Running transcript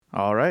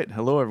All right.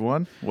 Hello,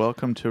 everyone.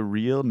 Welcome to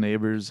Real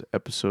Neighbors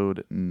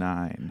episode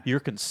 9. Your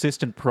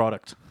consistent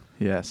product.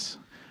 Yes.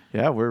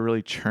 Yeah, we're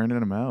really churning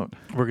them out.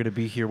 We're going to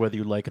be here whether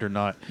you like it or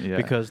not. Yeah.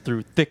 Because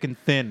through thick and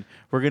thin,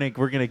 we're going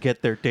to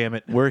get there, damn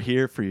it. We're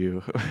here for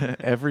you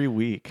every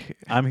week.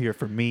 I'm here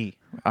for me.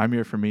 I'm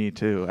here for me,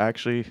 too.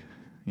 Actually,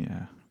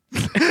 yeah.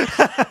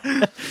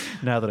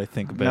 Now that I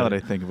think about Now it.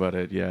 that I think about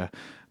it, yeah.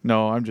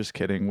 No, I'm just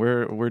kidding.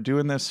 We're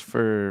doing this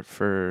for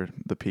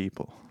the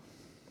people.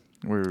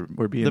 We're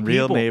being The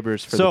real people.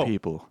 neighbors for So, the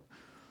people.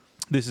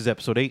 This is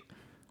episode 8.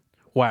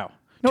 Wow.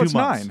 No, 2 it's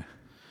months. 9.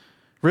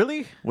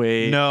 Really?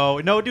 Wait.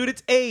 No, dude,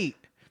 it's 8.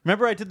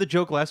 Remember I did the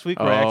joke last week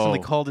where I accidentally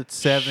called it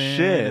 7?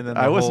 Shit. And then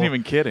I the wasn't whole-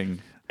 even kidding.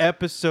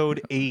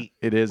 Episode 8.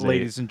 It is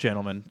ladies and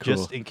gentlemen, Cool.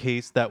 just in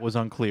case that was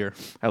unclear.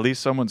 At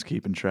least someone's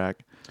keeping track.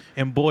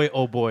 And boy,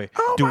 oh boy,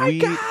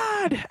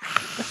 God!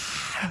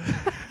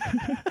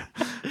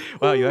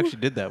 Wow, you actually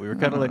did that. We were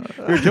kind of like,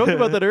 we were joking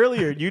about that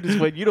earlier, and you just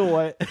went, you know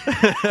what?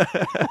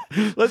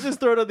 Let's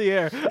just throw it on the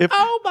air.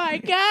 Oh my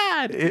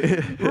God!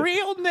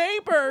 Real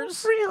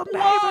neighbors! Real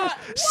neighbors!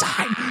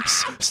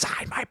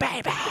 Sign my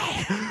baby!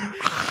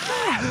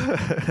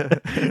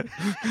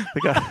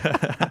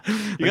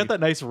 You got that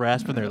nice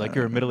rasp in there, like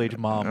you're a middle-aged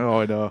mom.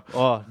 Oh, I know.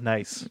 Oh,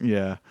 nice.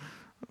 Yeah.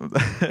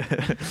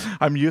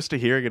 I'm used to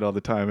hearing it all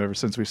the time ever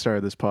since we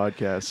started this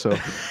podcast, so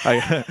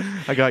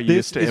I got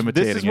used to imitating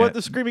This is what it.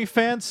 the screaming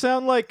fans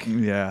sound like.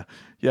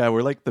 Yeah,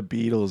 we're like the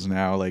Beatles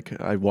now. Like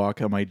I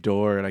walk out my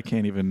door and I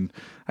can't even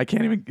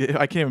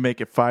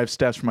make it 5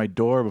 steps from my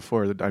door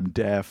before I'm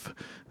deaf.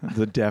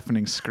 The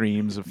deafening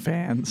screams of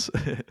fans.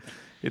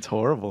 It's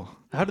horrible.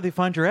 How do they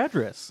find your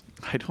address?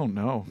 I don't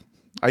know.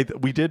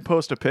 We did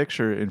post a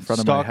picture in front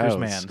of my house. Stalkers,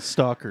 man.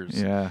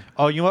 Stalkers. Yeah.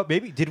 Oh, you know what?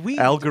 Maybe did we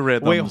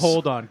Algorithms. Wait,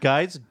 hold on,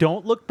 guys.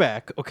 Don't look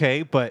back,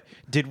 okay? But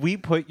did we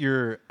put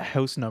your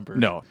house number?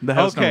 No, the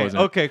house number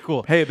wasn't. Okay,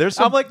 cool. Hey, there's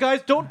I'm some- like,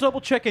 guys, don't double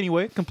check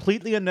anyway.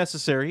 Completely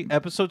unnecessary.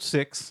 Episode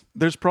 6.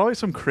 There's probably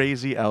some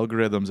crazy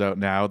algorithms out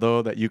now,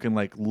 though, that you can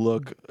like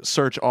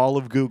search all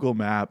of Google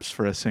Maps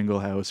for a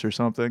single house or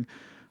something.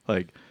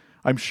 Like,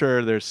 I'm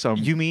sure there's some.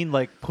 You mean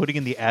like putting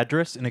in the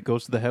address and it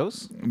goes to the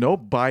house? No,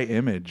 by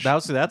image.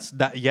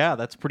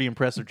 That's pretty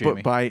impressive, Jamie.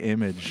 But by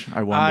image,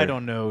 I wonder. I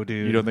don't know,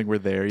 dude. You don't think we're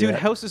there Dude, yet?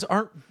 houses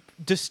aren't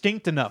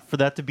distinct enough for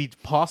that to be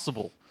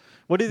possible.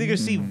 What are they going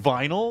to see?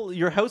 Vinyl?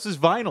 Your house is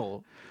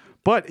vinyl.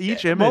 But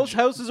each image. Most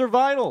houses are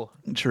vinyl.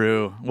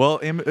 True. Well,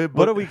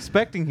 What are we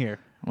expecting here?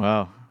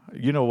 Well,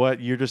 you know what?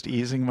 You're just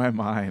easing my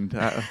mind.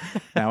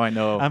 Now I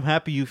know. I'm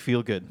happy you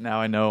feel good. Now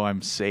I know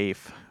I'm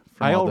safe.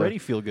 From I all already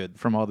feel good.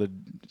 from all the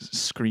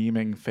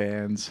screaming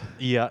fans.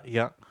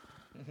 Yeah.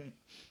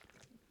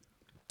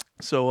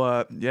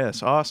 So,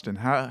 yes, Austin,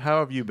 how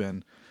have you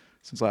been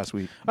since last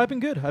week? I've been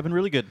good. I've been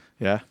really good.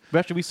 Yeah,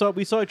 Actually,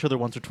 we saw each other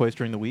once or twice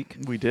during the week.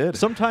 we did.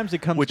 Sometimes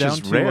it comes Which down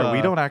is to rare.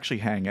 We don't actually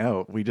hang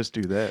out. We just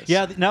do this.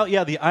 Yeah.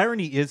 The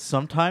irony is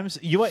sometimes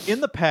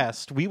in the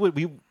past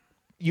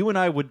you and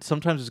I would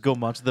sometimes just go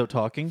months without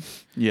talking.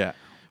 Yeah.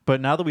 But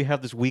now that we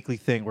have this weekly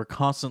thing, we're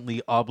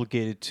constantly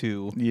obligated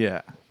to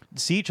Yeah.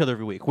 see each other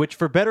every week, which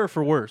for better or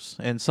for worse,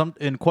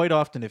 and quite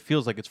often it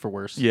feels like it's for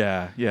worse.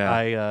 Yeah.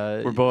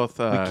 We're both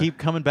we keep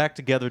coming back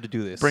together to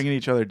do this. bringing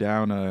each other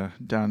down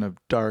a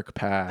dark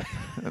path.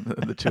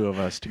 the two of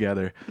us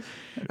together.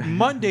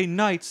 Monday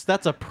nights.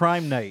 That's a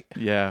prime night.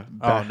 Yeah.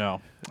 Oh no!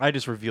 I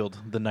just revealed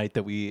the night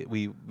that we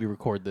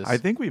record this. I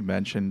think we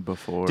mentioned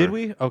before. Did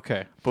we?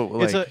 Okay. But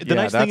like, the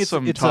nice that's thing.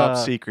 some It's top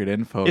secret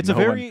info. it's a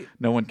very-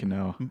 no one can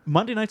know.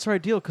 Monday nights are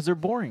ideal because they're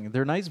boring.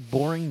 They're nice,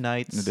 boring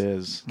nights. It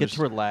is. Get There's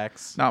to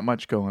relax. not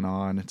much going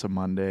on. It's a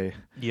Monday.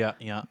 Yeah.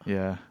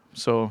 Yeah.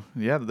 So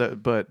yeah,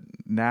 but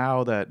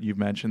now that you've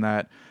mentioned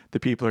that, the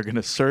people are going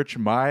to search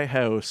my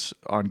house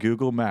on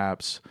Google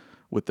Maps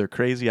with their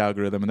crazy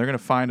algorithm, and they're going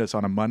to find us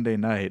on a Monday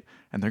night,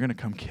 and they're going to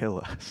come kill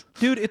us.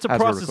 Dude, it's a As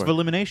we're process of recording.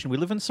 elimination. We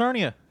live in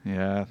Sarnia.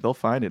 Yeah, they'll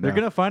find it. They're now.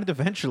 gonna find it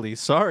eventually.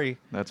 Sorry.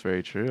 That's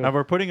very true. Now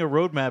we're putting a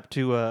roadmap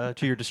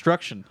to your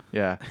destruction.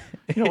 Yeah.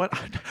 You know what?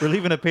 We're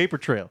leaving a paper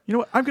trail. You know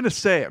what? I'm going to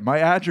say it. My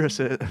address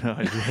is. No,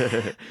 I'll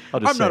just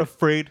I'm say not it.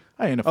 afraid.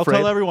 I ain't I'll afraid.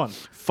 tell everyone.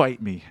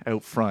 Fight me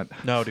out front.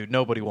 No, dude,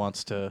 nobody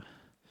wants to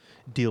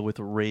deal with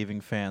raving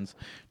fans,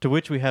 to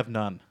which we have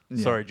none.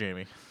 Yeah. Sorry,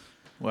 Jamie.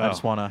 Well, I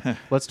just want to...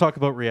 Let's talk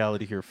about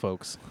reality here,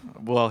 folks.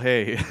 Well,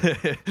 hey,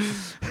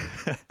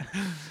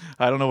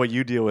 I don't know what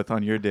you deal with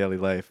on your daily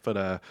life,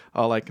 but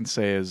all I can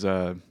say is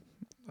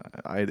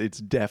it's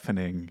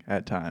deafening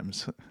at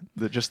times.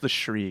 Just the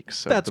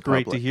shrieks. That's of the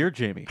great public. to hear,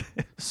 Jamie.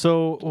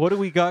 So what do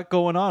we got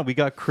going on? We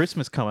got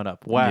Christmas coming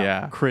up. Wow.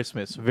 Yeah.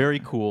 Christmas. Very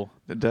cool.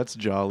 That's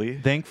jolly.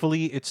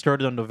 Thankfully, it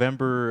started on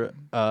November.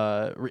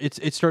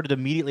 It started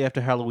immediately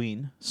after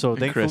Halloween. So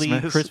thankfully,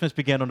 Christmas?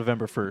 began on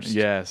November 1st.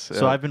 Yes.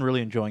 So I've been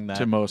really enjoying that.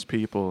 to most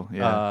people.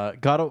 Yeah.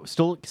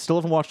 Still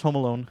haven't watched Home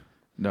Alone.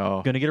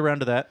 No. Gonna get around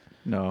to that.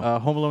 No.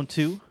 Home Alone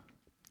 2.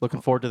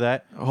 Looking forward to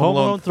that. Home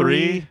Alone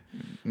 3.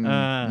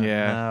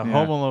 Yeah.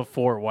 Home Alone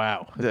 4.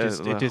 Wow.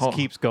 It just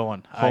keeps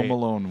going. Home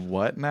Alone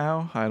what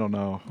now? I don't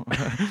know.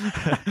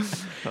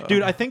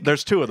 Dude, I think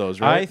There's 2 of those,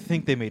 right? I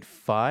think they made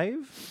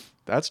 5.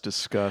 That's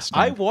disgusting.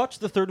 I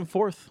watched the third and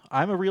fourth.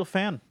 I'm a real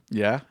fan.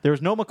 Yeah. There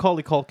was no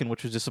Macaulay Culkin,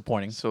 which was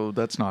disappointing. So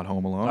that's not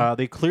Home Alone.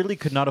 They clearly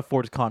could not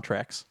afford his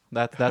contracts.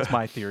 That's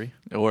my theory.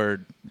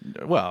 Or,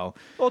 well,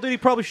 Well, dude, he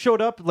probably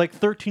showed up like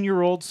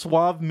 13-year-old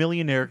suave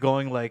millionaire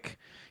going like,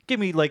 give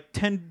me like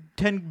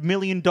 $10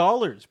 million.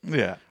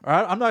 yeah.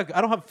 I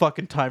don't have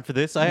fucking time for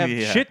this. I have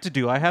shit to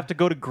do. I have to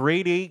go to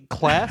grade 8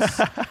 class.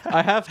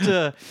 I have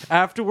to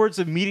afterwards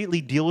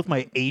immediately deal with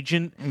my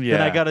agent. Yeah.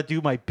 Then I got to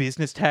do my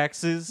business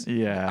taxes.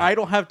 Yeah. I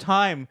don't have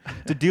time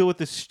to deal with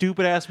this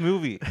stupid ass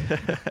movie.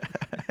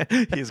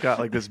 He's got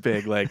like this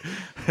big like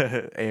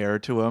air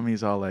to him.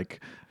 He's all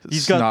like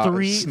He's got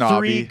three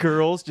snobby.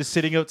 girls just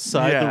sitting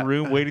outside the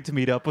room waiting to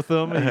meet up with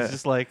him, and he's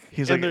just like,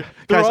 they're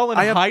 "Guys, all in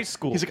I have- high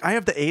school. He's like, I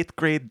have the 8th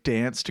grade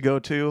dance to go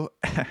to,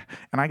 and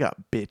I got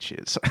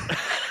bitches.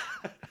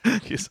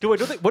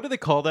 What do they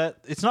call that?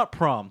 It's not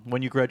prom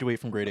when you graduate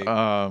from grade 8.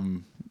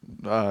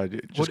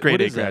 Just grade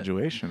what 8 is that?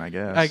 graduation, I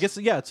guess. I guess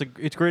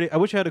it's grade 8. I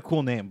wish I had a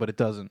cool name, but it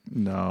doesn't.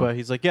 No. But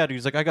he's like, yeah, dude.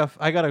 He's like, I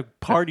got a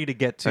party to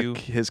get to,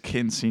 His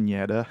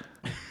quinceañera.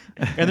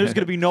 and there's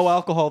gonna be no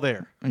alcohol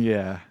there.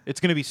 Yeah. It's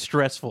gonna be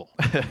stressful.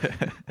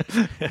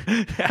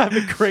 I've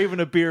been craving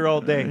a beer all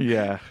day.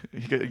 Yeah.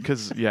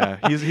 Because he's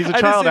a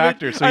I child just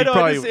actor, so he I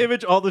probably just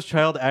image all those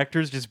child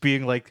actors just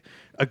being like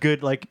a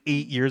good like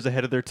 8 years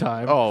ahead of their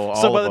time. Oh,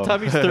 so all by of the time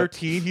them. he's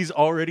 13, he's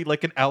already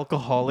like an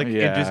alcoholic and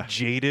Yeah. just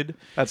jaded.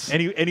 That's-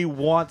 and he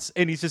wants,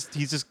 and he's just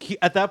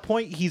at that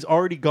point he's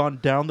already gone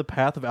down the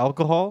path of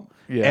alcohol.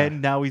 Yeah.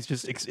 And now he's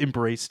just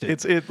embraced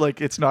it.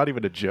 It's not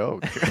even a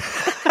joke.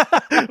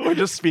 We're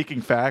just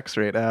speaking facts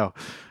right now,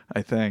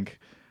 I think.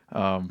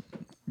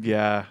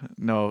 Yeah.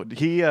 No.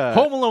 He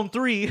Home Alone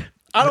 3.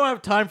 I don't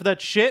have time for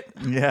that shit.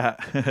 Yeah.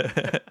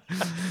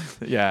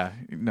 Yeah.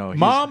 No.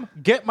 Mom,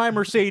 get my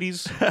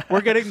Mercedes.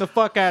 We're getting the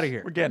fuck out of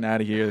here. We're getting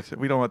out of here.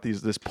 We don't want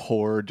this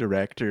poor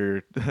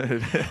director.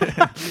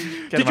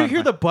 Did you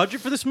hear the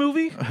budget for this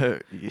movie?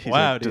 He's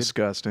Wow, dude.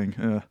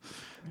 disgusting.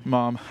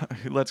 Mom,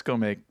 let's go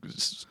make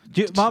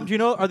Mom, do you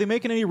know, are they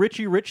making any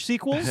Richie Rich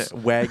sequels?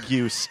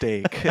 Wagyu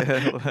steak.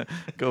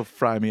 Go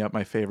fry me up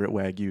my favorite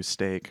Wagyu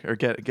steak, or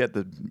get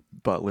the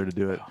butler to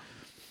do it.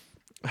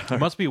 It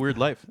must be a weird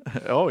life.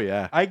 Oh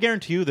yeah, I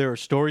guarantee you there are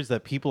stories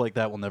that people like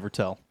that will never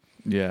tell.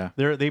 yeah,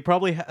 They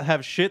probably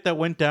have shit that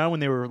went down when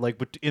they were like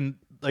in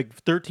like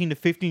 13 to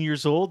 15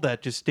 years old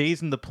that just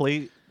stays in the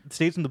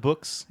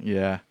books.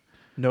 yeah.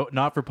 No,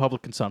 not for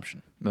public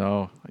consumption.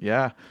 No,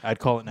 yeah. I'd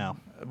call it now.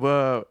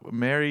 Well,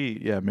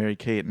 Mary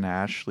Kate and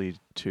Ashley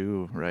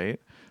too, right?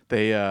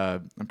 They,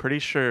 I'm pretty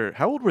sure.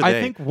 How old were they?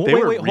 I think. They Wait,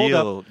 were hold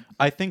real. up.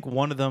 I think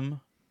one of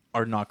them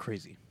are not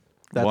crazy.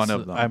 That's, One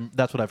of them.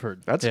 That's what I've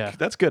heard.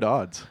 That's good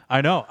odds. I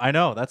know.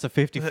 That's a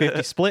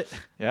 50-50 split.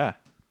 Yeah.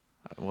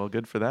 Well,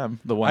 good for them.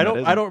 The one I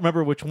that don't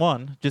remember which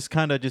one.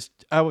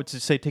 I would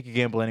just say take a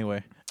gamble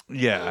anyway.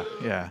 Yeah,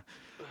 yeah.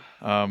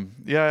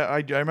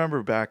 I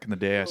remember back in the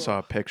day I saw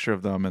a picture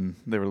of them and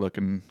they were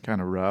looking kind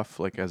of rough,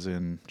 like as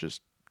in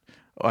just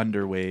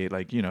underweight,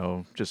 like,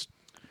 just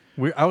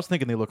I was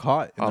thinking they look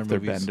hot in off their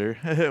their movies.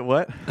 bender.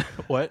 What?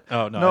 What?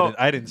 Oh no, No.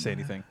 I didn't say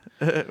anything.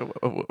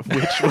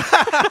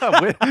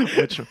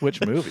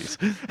 Which movies?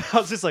 I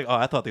was just like, oh,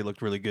 I thought they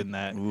looked really good in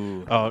that.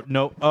 Ooh. Oh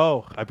no.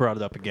 Oh, I brought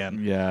it up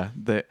again. Yeah,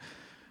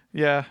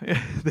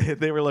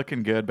 they were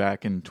looking good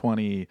back in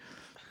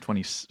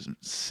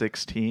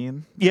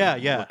 2016.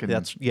 Yeah. Looking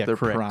That's their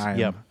correct. prime.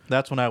 Yep.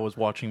 That's when I was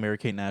watching Mary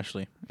Kate and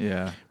Ashley.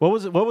 Yeah. What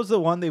was it? What was the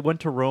one they went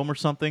to Rome or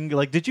something?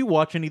 Like, did you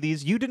watch any of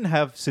these? You didn't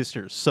have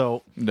sisters,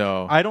 so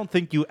No. I don't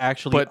think you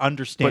actually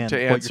understand. But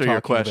to what answer you're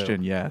your talking question,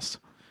 about. yes.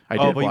 I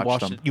did but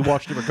watch them. You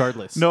watched it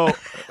regardless. No.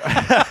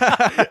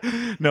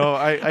 No,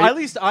 At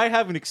least I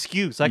have an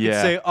excuse. I can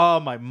Yeah. say, "Oh,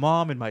 my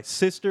mom and my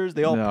sisters,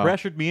 they all No.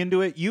 pressured me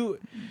into it." You're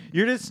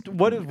just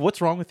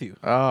what's wrong with you?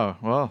 Oh,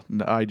 well,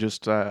 I'm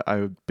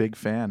a big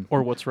fan.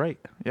 Or what's right?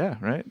 Yeah,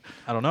 right.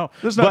 I don't know.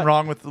 There's nothing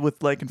wrong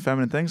with liking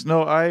feminine things.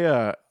 No,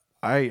 I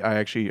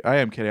actually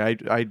am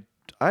kidding.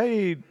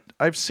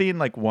 I've seen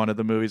like one of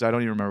the movies. I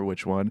don't even remember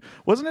which one.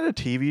 Wasn't it a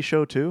TV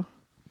show too?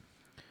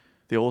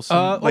 The Olsen,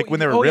 when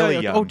they were really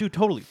young. Oh, dude,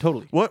 totally.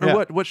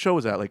 What show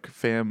was that? Like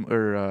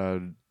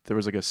there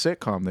was like a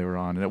sitcom they were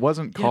on, and it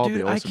wasn't called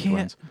dude, the Olsen I can't,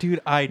 Twins. Dude,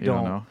 I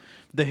don't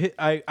don't.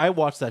 know? I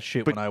watched that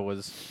shit when I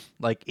was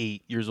like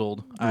 8 years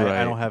old. I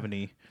Right. don't have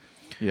any.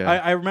 Yeah.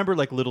 I remember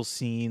like little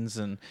scenes,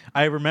 and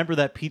I remember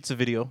that pizza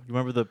video. You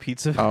remember the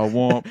pizza? I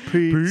want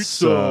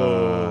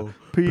pizza.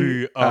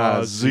 Pizza.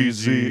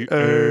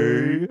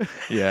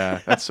 Yeah,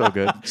 that's so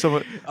good. So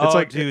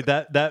it's dude,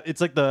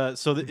 it's like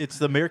it's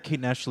the Mary Kate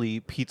and Ashley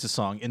pizza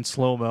song in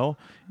slow mo,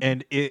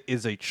 and it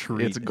is a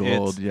treat. it's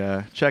gold.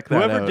 Yeah, check that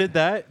Whoever out. did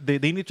that, they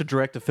need to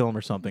direct a film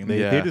or something. They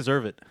Yeah.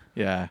 deserve it.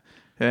 Yeah.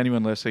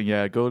 Anyone listening,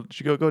 yeah, go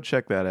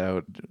check that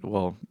out.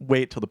 Well,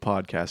 wait till the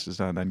podcast is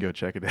done, then go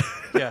check it out.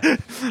 Yeah,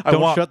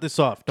 don't shut this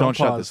off. Don't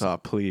shut pause. this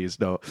off, please.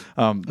 No.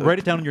 Write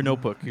it down in your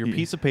notebook, your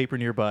piece of paper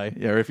nearby.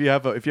 Yeah, or if you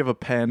have a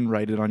pen,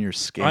 write it on your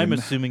skin. I'm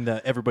assuming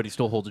that everybody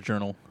still holds a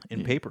journal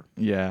in paper.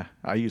 Yeah,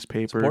 I use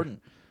paper.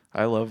 Important.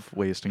 I love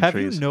wasting Have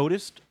trees. you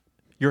noticed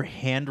your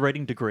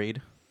handwriting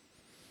degrade?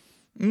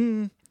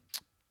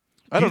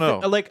 I don't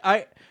know.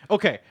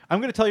 Okay, I'm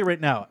going to tell you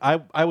right now.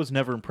 I was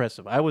never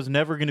impressive. I was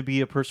never going to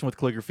be a person with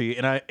calligraphy,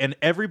 and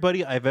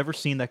everybody I've ever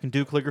seen that can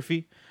do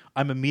calligraphy,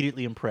 I'm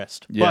immediately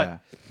impressed. Yeah.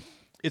 But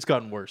it's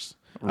gotten worse.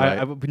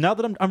 Right. Now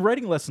that I'm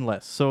writing less and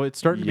less, so it's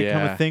starting to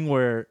become a thing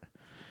where,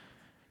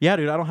 yeah,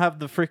 dude, I don't have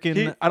the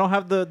freaking I don't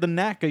have the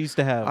knack I used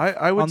to have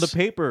I would on the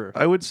paper.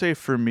 I would say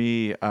for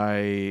me,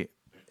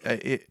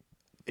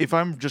 if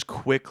I'm just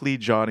quickly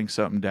jotting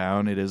something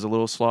down, it is a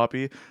little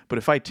sloppy. But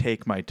if I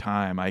take my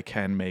time, I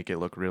can make it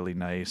look really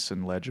nice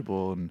and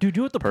legible. And Dude,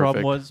 you know what the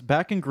problem perfect. was?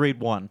 Back in grade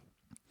 1,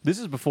 this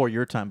is before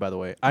your time, by the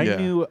way. I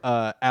knew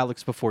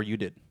Alex before you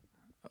did.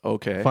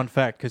 Okay. Fun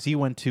fact, because he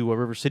went to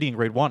River City in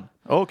grade 1.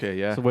 Okay,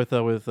 yeah. So with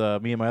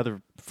me and my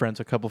other friends,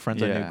 a couple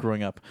friends I knew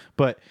growing up.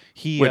 But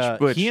he and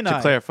to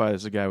I, clarify,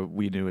 is the guy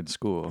we knew in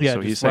school. yeah,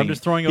 so I'm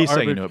just throwing he's out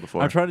saying you know it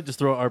before. I'm trying to just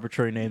throw out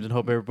arbitrary names and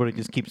hope everybody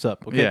just keeps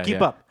up. Okay, Yeah,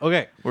 keep yeah. up.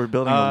 Okay, We're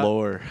building a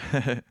lore.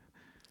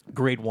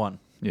 grade 1.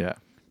 Yeah.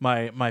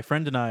 My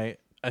friend and I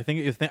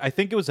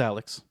think it was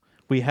Alex.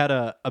 We had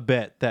a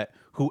bet that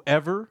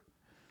whoever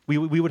we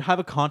would have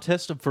a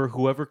contest for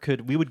whoever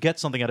could. We would get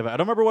something out of it. I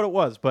don't remember what it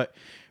was, but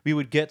we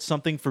would get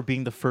something for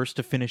being the first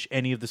to finish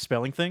any of the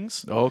spelling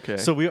things. Okay.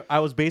 So I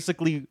was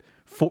basically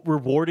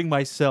rewarding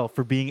myself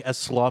for being as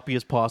sloppy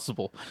as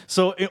possible.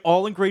 So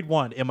all in grade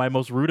 1, in my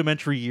most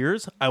rudimentary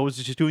years, I was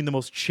just doing the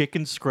most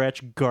chicken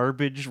scratch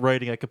garbage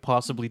writing I could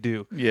possibly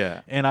do.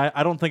 Yeah. And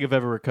I don't think I've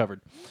ever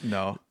recovered.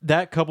 No.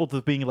 That coupled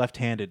with being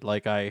left-handed,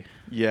 I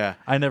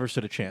never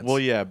stood a chance. Well,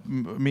 yeah,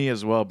 me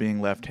as well.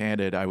 Being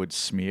left-handed, I would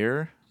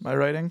smear my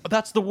writing. But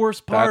that's the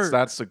worst part.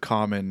 That's a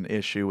common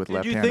issue with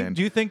left-handed.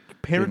 Do you think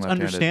parents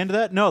understand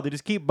that? No, they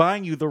just keep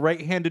buying you the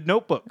right-handed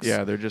notebooks.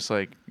 Yeah, they're just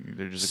suffer,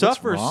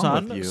 what's wrong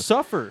son, with you?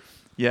 suffer.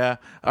 Yeah,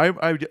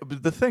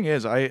 the thing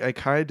is, I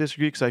kind of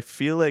disagree because I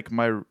feel like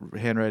my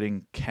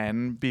handwriting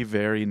can be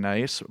very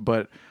nice,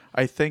 but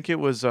I think it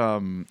was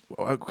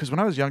because when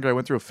I was younger, I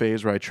went through a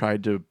phase where I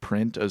tried to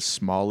print as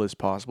small as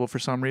possible for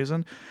some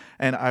reason,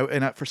 and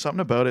for something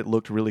about it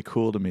looked really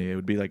cool to me. It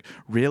would be like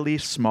really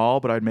small,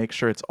 but I'd make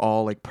sure it's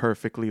all like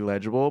perfectly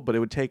legible. But it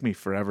would take me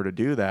forever to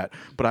do that.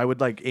 But I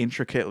would like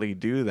intricately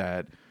do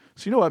that.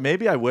 So you know what?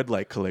 Maybe I would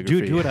like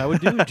calligraphy. Do what I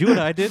would do. Do what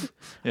I did.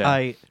 Yeah.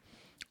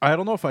 I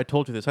don't know if I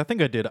told you this. I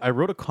think I did. I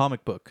wrote a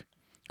comic book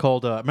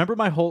called remember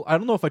my whole I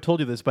don't know if I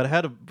told you this, but I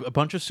had a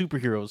bunch of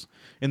superheroes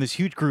in this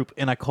huge group,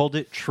 and I called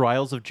it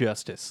Trials of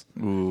Justice.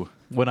 Ooh.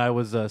 When I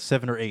was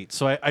 7 or 8.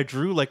 So I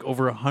drew like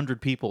over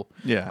 100 people.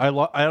 Yeah.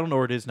 I don't know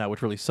where it is now,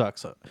 which really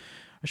sucks. I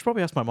should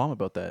probably ask my mom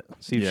about that.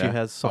 See if she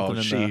has something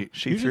in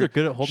usually they're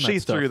good at holding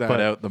that stuff. She threw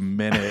that out the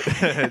minute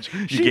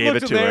you she gave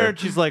looked it to there her. and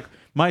she's like,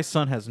 my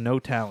son has no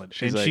talent.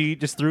 She's and like, she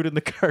just threw it in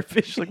the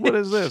garbage. She's like, what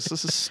is this?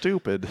 This is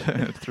stupid.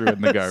 Threw it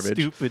in the garbage.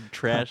 Stupid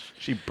trash.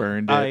 She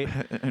burned it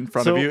in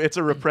front of you. It's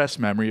a repressed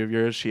memory of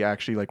yours. She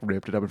actually like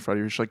ripped it up in front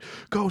of you. She's like,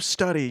 go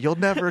study. You'll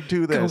never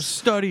do this. Go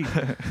study.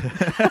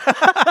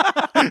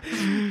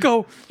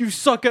 Go. You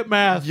suck at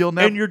math.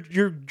 And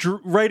you're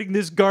writing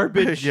this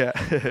garbage. Yeah.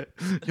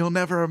 You'll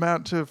never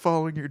amount to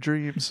following your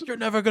dreams. You're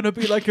never going to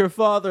be like your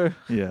father.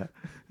 Yeah.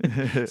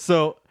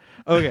 So,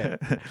 okay.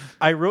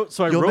 I wrote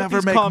never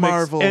these make comics.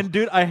 Marvel. And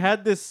dude, I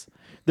had this.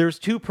 There's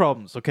two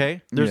problems,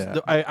 okay? Yeah.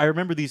 I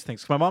remember these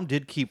things. My mom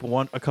did keep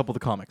a couple of the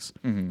comics.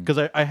 Because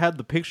I had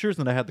the pictures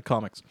and I had the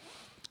comics.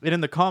 And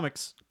in the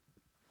comics,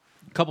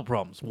 a couple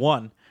problems.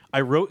 One,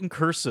 I wrote in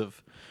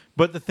cursive.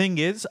 But the thing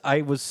is,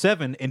 I was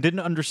 7 and didn't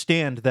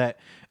understand that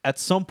at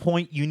some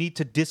point you need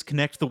to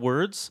disconnect the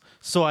words.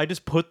 So I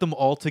just put them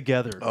all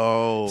together.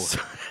 Oh.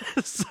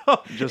 So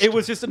it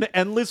was just an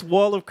endless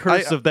wall of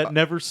cursive that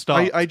never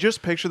stopped. I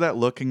just picture that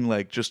looking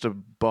like just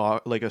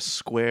like a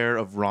square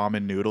of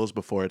ramen noodles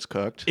before it's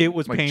cooked. It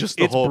was like painful. just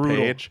the It's whole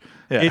brutal. page.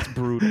 Yeah. It's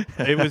brutal.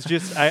 It was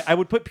just I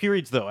would put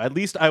periods though. At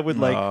least I would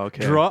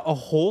draw a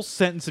whole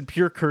sentence in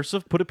pure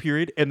cursive, put a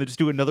period, and then just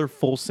do another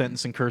full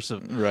sentence in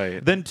cursive.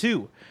 Right. Then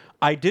 2,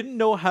 I didn't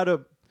know how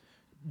to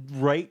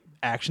write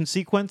action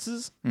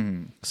sequences.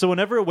 So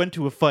whenever it went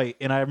to a fight,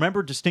 and I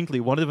remember distinctly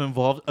one of them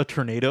involved a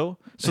tornado.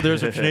 So there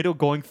was a tornado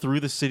going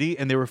through the city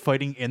and they were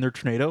fighting in their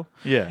tornado.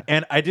 Yeah.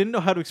 And I didn't know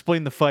how to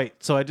explain the fight.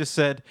 So I just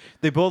said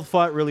they both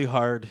fought really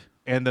hard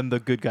and then the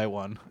good guy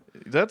won.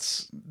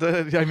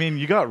 I mean,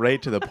 you got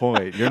right to the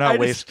point. You're not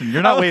wasting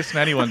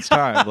anyone's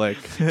time. Like,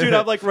 dude,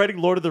 I'm like writing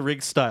Lord of the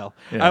Rings style.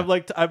 Yeah. I'm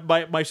like,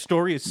 my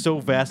story is so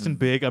vast and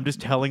big. I'm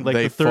just telling like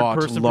they the third fought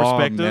person long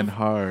perspective. and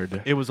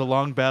hard. It was a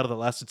long battle that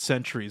lasted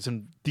centuries,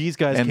 and these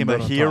guys And came the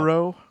out on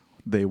hero,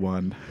 they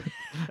won.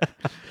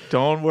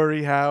 Don't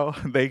worry how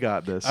they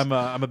got this. top.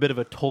 I'm a bit of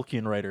a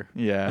Tolkien writer.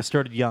 Yeah. I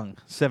started young,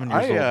 7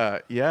 years old.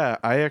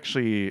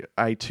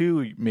 I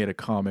too made a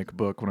comic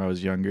book when I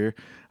was younger.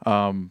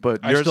 But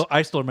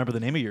I still remember the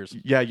name of yours.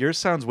 yeah, yours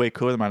sounds way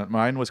cooler than mine.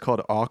 Mine was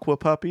called Aqua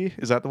Puppy.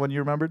 Is that the one you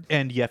remembered?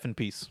 And Yef and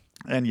Peace.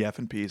 And Yef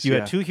and Peace. You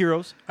had 2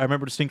 heroes. I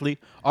remember distinctly.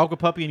 Aqua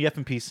Puppy and Yef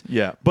and Peace.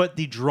 Yeah. But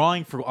the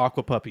drawing for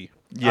Aqua Puppy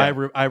Yeah.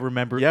 I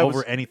remember Yeah,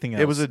 over anything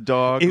else. It was a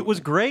dog. It was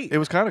great. It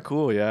was kind of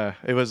cool, yeah.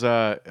 It was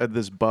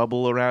this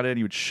bubble around it, and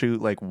he would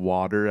shoot like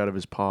water out of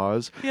his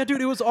paws. Yeah,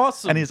 dude, it was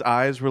awesome. And his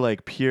eyes were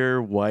like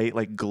pure white,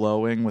 like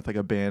glowing with like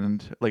a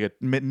band, like a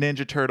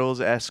Ninja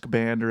Turtles-esque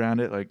band around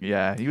it. Like,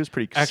 yeah, he was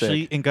pretty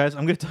Actually, sick. and guys,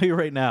 I'm going to tell you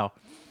right now,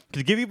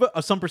 to give you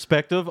some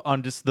perspective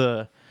on just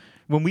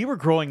when we were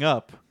growing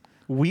up,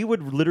 we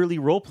would literally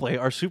role play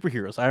our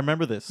superheroes. I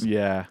remember this.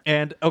 Yeah.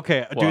 And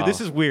okay, Wow. dude,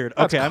 this is weird.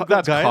 That's Okay,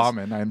 that's guys,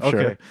 common, I'm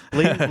sure.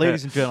 Okay,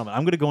 ladies and gentlemen,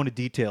 I'm going to go into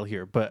detail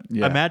here, but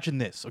Yeah. imagine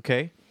this,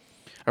 okay?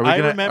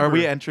 Are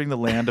we entering the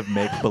land of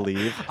make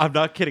believe? I'm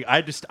not kidding.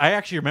 I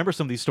actually remember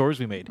some of these stories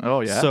we made. Oh,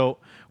 yeah? So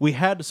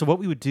what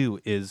we would do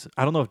is,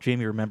 I don't know if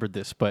Jamie remembered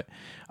this, but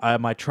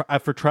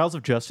for Trials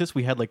of Justice,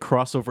 we had like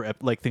crossover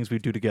like things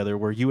we'd do together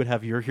where you would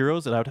have your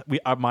heroes and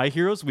my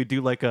heroes. We'd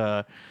do like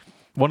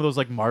one of those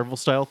like Marvel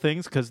style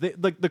things because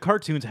like the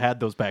cartoons had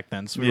those back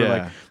then. So we were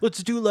like,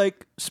 let's do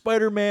like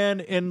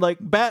Spider-Man and like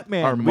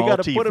Batman. Our we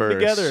got to put them multiverse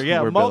together.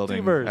 Yeah, we're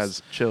building multiverse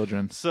as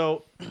children.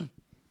 So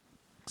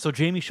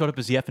Jamie showed up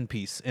as Yeffin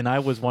Piece, and I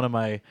was one of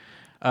my.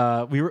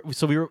 I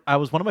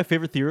was one of my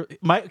favorite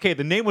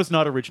the name was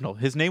not original.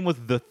 His name was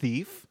the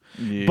Thief,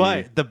 Yeah.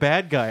 but the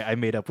bad guy I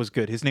made up was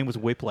good. His name was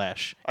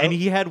Whiplash, and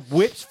he had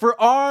whips for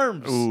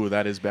arms. Ooh,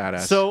 that is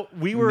badass. So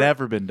we were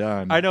never been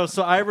done. I know.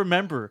 So I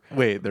remember.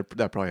 Wait,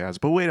 that probably has.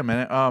 But wait a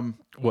minute.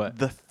 What?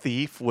 The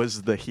Thief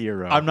was the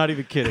hero. I'm not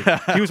even kidding.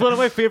 He was one of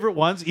my favorite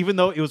ones, even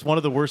though it was one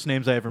of the worst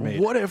names I ever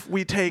made. What if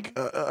we take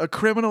a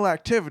criminal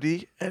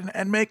activity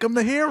and make him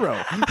the hero?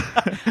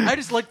 I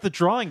just liked the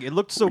drawing. It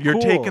looked so You're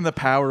cool. taking the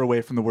power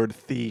away from the word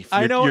thief.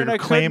 I know, You're and I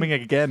claiming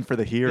couldn't- again for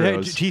the Yeah,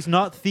 heroes. he's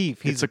not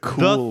thief. He's It's a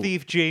cool the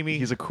thief, Jamie.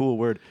 He's a cool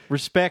word.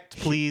 Respect,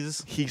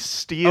 please. He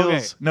steals.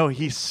 Okay. No,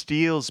 he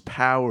steals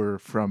power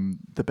from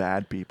the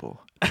bad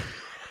people.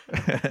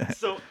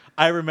 So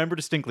I remember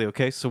distinctly.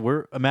 Okay,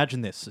 so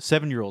imagine this: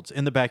 7-year-olds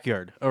in the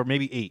backyard, or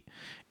maybe 8,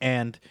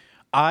 and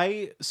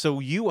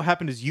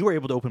you were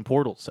able to open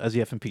portals as the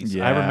FMPs.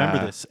 I remember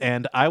Yeah. this,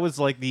 and I was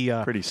like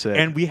Pretty sick.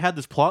 And we had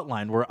this plot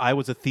line where I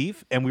was a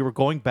thief, and we were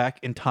going back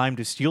in time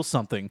to steal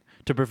something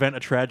to prevent a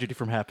tragedy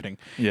from happening.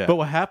 Yeah. But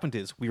what happened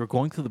is we were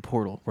going through the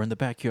portal. We're in the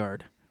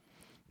backyard.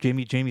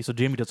 Jamie does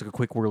like a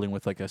quick whirling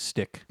with like a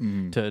stick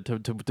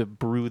to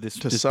brew this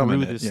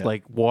summon it, yeah.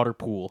 like water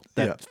pool,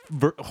 that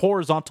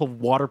horizontal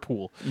water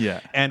pool.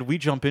 Yeah. And we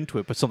jump into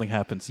it, but something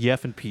happens.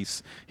 Yeffin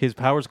Piece, his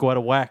powers go out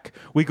of whack.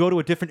 We go to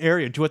a different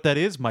area, and do you know what that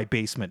is? My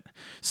basement.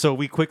 So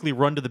we quickly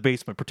run to the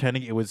basement,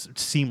 pretending it was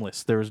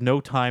seamless. There was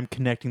no time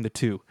connecting the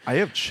two. I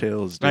have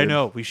chills, dude. I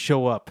know. We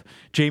show up.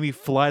 Jamie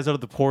flies out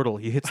of the portal.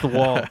 He hits the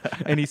wall,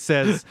 and he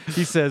says,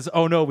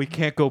 "Oh no, we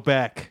can't go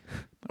back."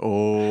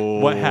 Oh.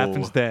 What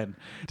happens then?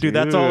 Dude,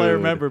 that's all I Dude.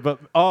 remember. But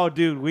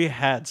dude, we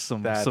had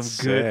some good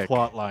sick.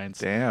 plot lines.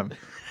 Damn.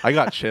 I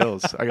got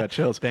chills.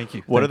 Thank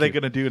you. What Thank are they you.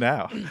 going to do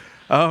now?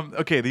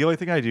 Okay, the only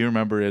thing I do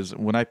remember is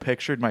when I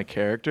pictured my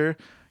character,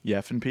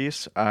 Yeffin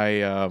Piece,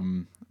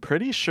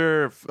 pretty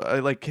sure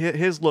like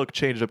his look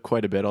changed up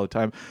quite a bit all the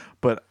time,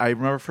 but I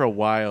remember for a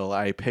while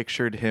I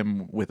pictured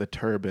him with a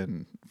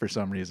turban for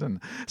some reason.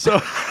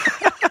 So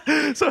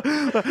so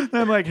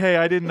I'm like, hey,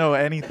 I didn't know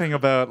anything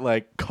about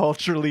like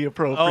culturally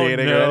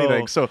appropriating or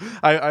anything. So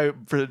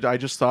I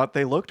just thought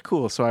they looked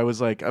cool. So I was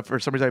like, for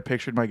some reason I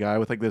pictured my guy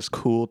with like this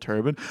cool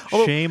turban.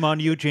 Although- Shame on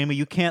you, Jamie.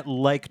 You can't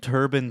like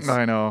turbans.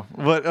 I know,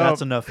 but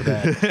That's enough of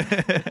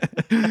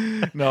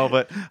that. no,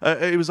 but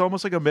it was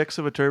almost like a mix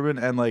of a turban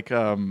and like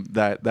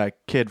that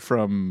kid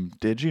from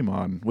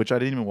Digimon, which I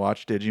didn't even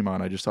watch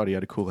Digimon. I just thought he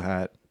had a cool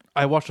hat.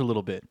 I watched a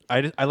little bit.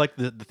 I liked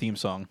the theme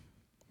song.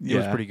 It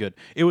was Yeah. pretty good.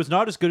 It was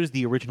not as good as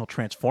the original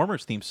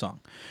Transformers theme song.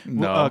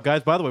 No.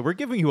 Guys, by the way, we're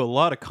giving you a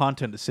lot of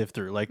content to sift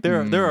through. Like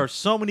there are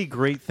so many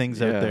great things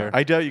out there.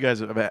 I doubt you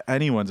guys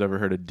anyone's ever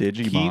heard of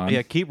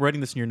Digimon. Keep writing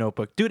this in your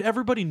notebook, dude.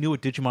 Everybody knew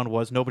what Digimon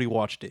was. Nobody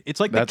watched it.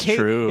 It's like That's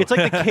true. It's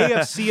like the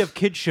KFC of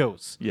kid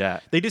shows. Yeah.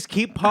 They just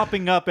keep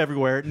popping up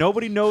everywhere.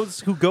 Nobody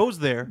knows who goes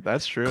there.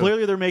 That's true.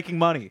 Clearly, they're making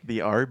money.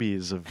 The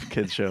Arby's of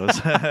kids shows.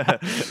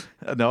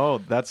 No,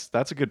 that's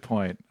a good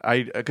point.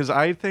 Because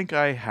I think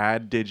I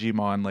had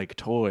Digimon like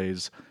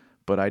toys,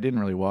 but I didn't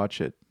really watch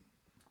it.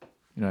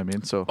 You know what I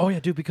mean? So Oh yeah,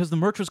 dude. Because the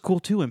merch was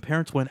cool too, and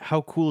parents went,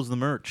 "How cool is the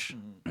merch?"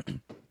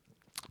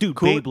 Dude,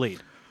 Cool. Beyblade.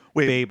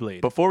 wait, Beyblade.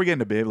 Before we get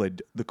into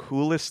Beyblade, the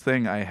coolest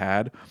thing I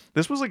had,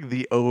 this was like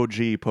the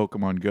OG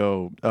Pokemon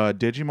Go.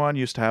 Digimon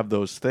used to have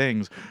those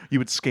things. You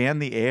would scan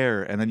the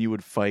air, and then you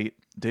would fight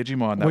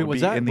Digimon that Wait, would was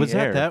be that in the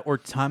air. that or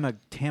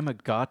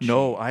Tamagotchi?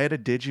 No, I had a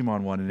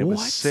Digimon one, and it What?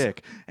 was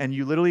sick. And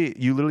you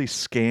literally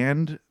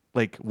scanned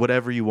like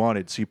whatever you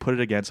wanted. So you put it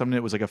against something.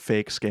 It was like a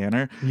fake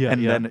scanner, Yeah,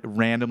 and yeah. then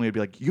randomly it'd be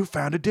like, "You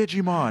found a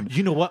Digimon."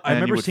 You know what? I And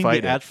then you remember would seeing the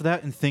fight it. ads for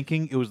that and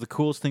thinking it was the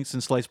coolest thing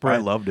since sliced bread.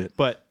 I loved it.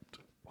 But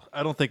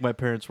I don't think my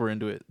parents were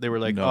into it. They were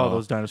like, No. "Oh,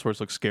 those dinosaurs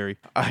look scary."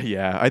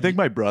 Yeah, I think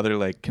my brother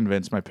like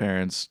convinced my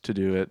parents to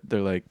do it.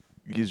 They're like,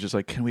 he's just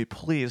like, can we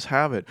please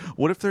have it?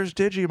 What if there's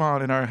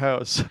Digimon in our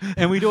house?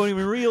 And we don't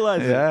even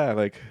realize it. Yeah,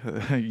 like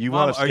you Mom,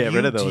 want us to get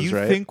rid of those, do you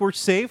right? think we're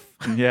safe?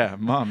 Yeah,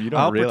 Mom, you don't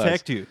I'll realize.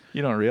 protect you.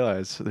 You don't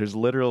realize there's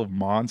literal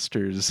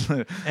monsters.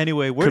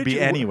 Anyway, where Could did be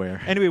you,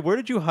 anywhere. Anyway, where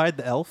did you hide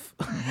the elf?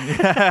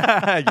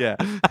 Yeah.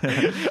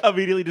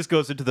 Immediately just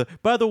goes into the.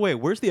 By the way,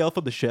 where's the elf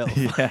on the shelf?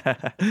 Yeah.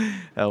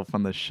 Elf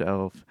on the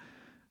shelf.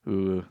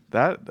 Ooh,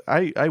 that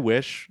I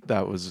wish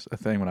that was a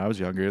thing when I was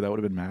younger. That would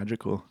have been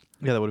magical.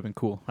 Yeah, that would have been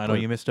cool. I know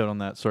you missed out on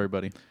that. Sorry,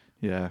 buddy.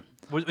 Yeah.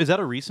 Is that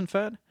a recent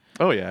fad?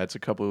 Oh yeah, it's a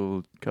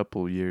couple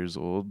years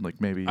old, like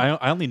maybe I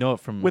only know it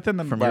from within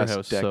the from last your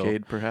house,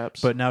 decade, so.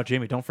 perhaps. But now,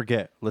 Jamie, don't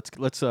forget. Let's.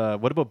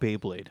 What about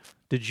Beyblade?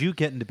 Did you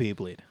get into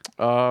Beyblade?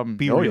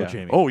 Be oh real, yeah.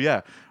 Jamie. Oh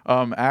yeah.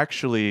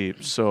 Actually,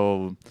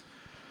 so.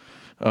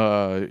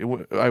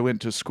 I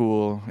went to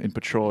school in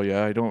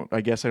Petrolia.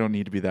 I guess I don't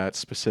need to be that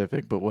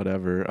specific, but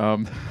whatever.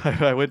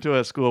 I went to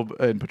a school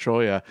in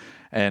Petrolia,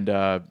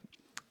 and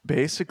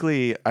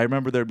basically, I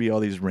remember there'd be all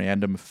these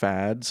random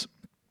fads,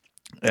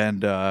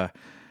 and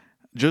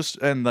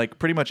like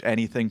pretty much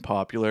anything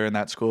popular in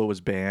that school was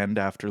banned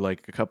after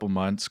like a couple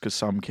months because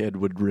some kid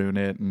would ruin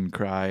it and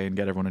cry and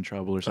get everyone in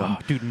trouble or something.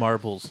 Oh, dude,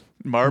 marbles.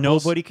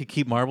 Marbles? Nobody could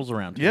keep marbles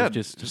around. It Yeah,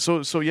 was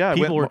just so yeah,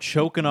 people were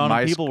choking on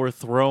them. People were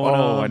throwing them.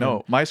 Oh, I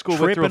know. My school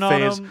went through a tripping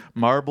on phase. 'em.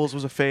 Marbles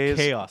was a phase.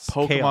 Chaos.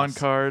 Pokemon Chaos.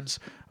 cards,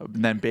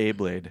 and then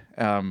Beyblade.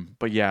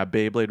 But yeah,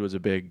 Beyblade was a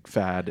big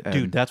fad. And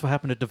Dude, that's what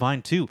happened to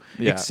Divine too.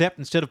 Yeah. Except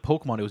instead of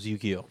Pokemon, it was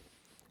Yu-Gi-Oh.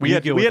 we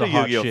had Yu-Gi-Oh was a the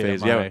hot Yu-Gi-Oh shit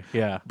phase. in my Yeah, day.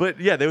 Yeah.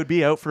 But yeah, they would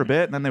be out for a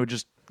bit, and then they would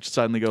just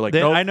suddenly go like, They-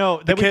 nope, I know.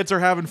 the Then we- kids are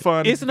having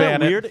fun. Isn't ban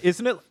that it." weird?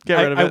 Isn't it? Get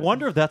rid of I it.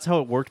 wonder if that's how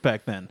it worked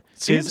back then.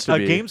 Seems to a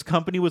be. games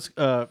company was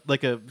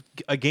like a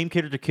game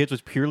catered to kids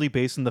was purely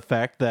based on the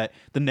fact that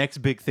the next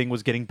big thing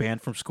was getting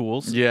banned from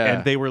schools. Yeah.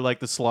 and they were like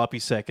the sloppy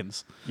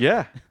seconds.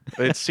 Yeah,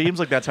 it seems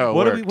like that's how it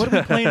What worked. do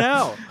we play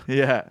now?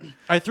 Yeah.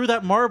 I threw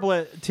that marble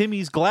at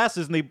Timmy's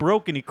glasses and they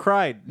broke and he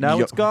cried. Now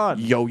it's gone.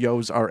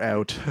 Yo-yos are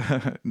out.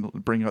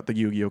 Bring out the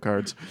Yu-Gi-Oh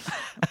cards.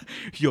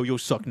 Yo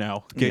suck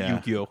now. Get Yeah.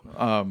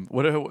 Yu-Gi-Oh.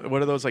 What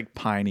are those like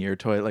Pioneer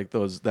toy, like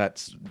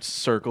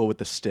circle with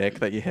the stick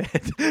that you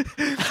hit?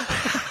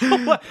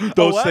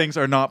 Those What? things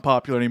are not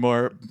popular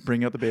anymore.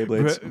 Bring out the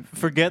Beyblades.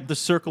 Forget the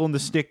circle and the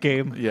stick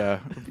game. Yeah,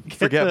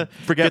 get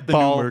forget the new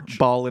ball merch.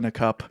 ball in a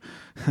cup.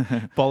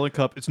 Ball and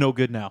cup. It's no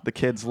good now. The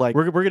kids like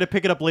We're gonna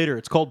pick it up later.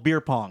 It's called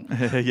beer pong.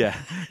 yeah.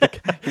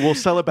 We'll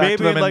sell it back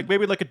to them.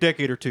 Maybe like a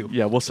decade or two.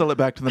 Yeah, we'll sell it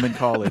back to them in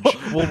college.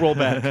 We'll roll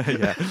back.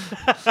 Yeah,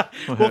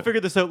 We'll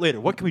figure this out later.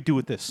 What can we do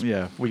with this?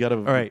 yeah. We gotta.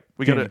 All right,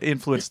 we gotta Jamie.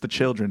 influence the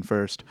children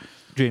first.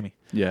 Jamie,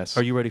 Yes.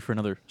 are you ready for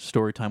another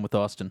story time with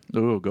Austin?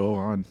 Oh, go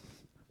on,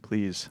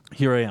 please.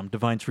 Here I am,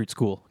 Divine Street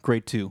School,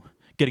 grade 2,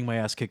 getting my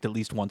ass kicked at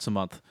least once a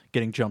month,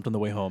 getting jumped on the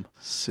way home,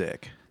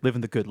 Sick. living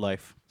the good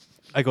life.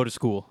 I go to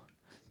school.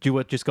 Do you know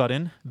what just got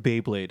in?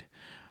 Beyblade.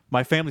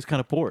 My family's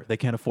kind of poor. They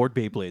can't afford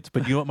Beyblades.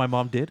 But you know what my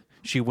mom did?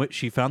 She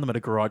found them at a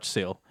garage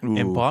sale and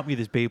Ooh. bought me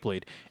this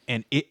Beyblade,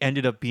 and it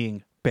ended up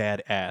being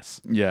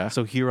badass. Yeah.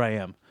 So here I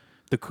am.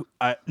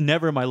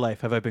 Never in my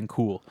life have I been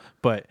cool,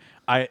 but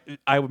I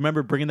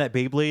remember bringing that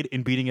Beyblade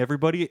and beating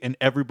everybody, and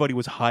everybody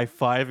was high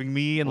fiving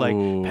me and like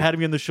Ooh. patting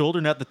me on the shoulder.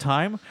 And at the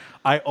time,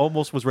 I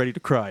almost was ready to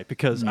cry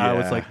because I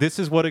was Yeah. like, "This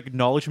is what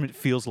acknowledgement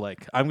feels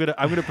like. I'm gonna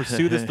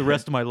pursue this the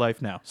rest of my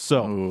life now."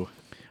 So Ooh.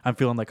 I'm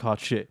feeling like hot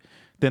shit.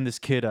 Then this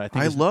kid, I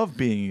think I his- love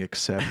being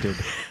accepted.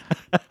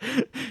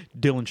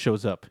 Dylan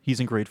shows up. He's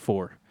in grade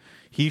 4.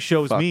 He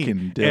shows me,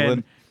 Fucking Dylan.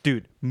 and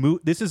dude,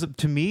 this is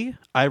to me.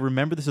 I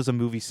remember this as a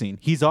movie scene.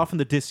 He's off in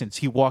the distance.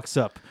 He walks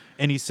up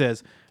and he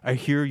says, "I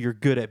hear you're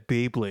good at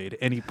Beyblade,"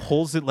 and he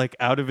pulls it like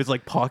out of his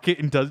like pocket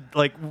and does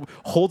like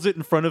holds it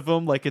in front of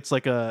him like it's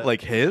like a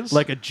Like his?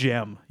 like a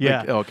gem.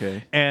 Yeah. Like,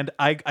 okay. And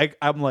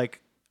I'm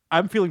like.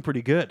 I'm feeling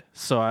pretty good.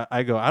 So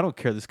I go, I don't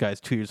care this guy's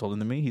 2 years older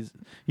than me.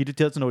 He just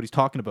doesn't know what he's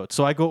talking about.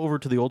 So I go over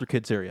to the older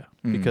kids area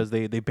because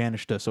they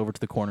banished us over to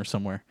the corner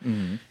somewhere.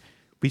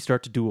 We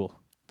start to duel.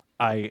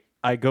 I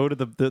go to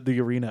the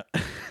arena.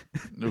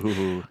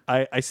 Ooh.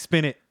 I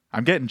spin it.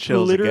 I'm getting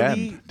chills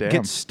Literally again. Damn.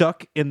 get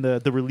stuck in the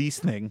release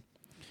thing.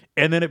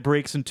 And then it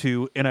breaks in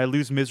two, and I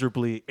lose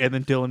miserably. And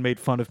then Dylan made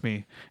fun of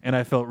me, and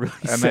I felt really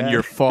sad. And then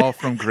your fall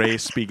from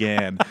grace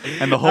began,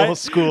 and the whole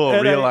school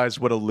realized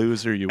what a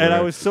loser you were. And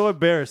I was so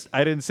embarrassed.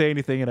 I didn't say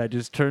anything, and I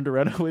just turned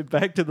around and went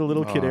back to the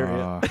little kid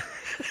area.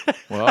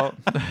 Well,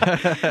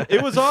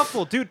 It was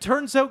awful, dude.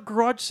 Turns out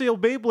garage sale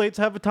Beyblades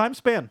have a time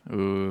span,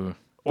 ooh.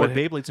 or But-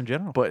 Beyblades in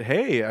general. But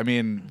hey, I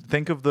mean,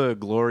 think of the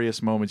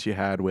glorious moments you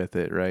had with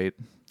it, right?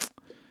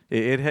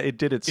 It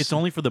did its. It's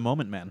only for the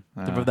moment, man.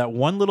 For that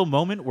one little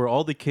moment where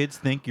all the kids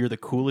think you're the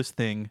coolest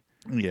thing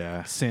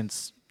yeah.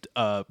 since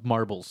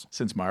marbles.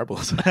 Since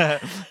marbles.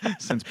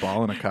 Since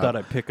ball in a cup. Thought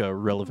I'd pick a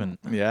relevant.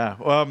 Yeah.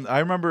 I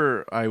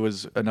remember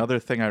another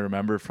thing I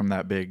remember from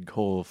that big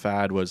whole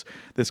fad was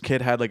this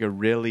kid had like a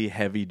really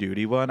heavy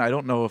duty one. I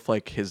don't know if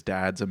like his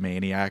dad's a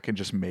maniac and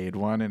just made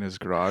one in his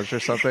garage or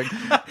something,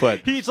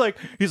 but he's like,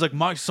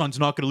 my son's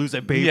not going to lose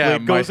that Beyblade. Yeah,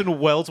 Goes and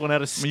welds one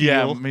out of steel.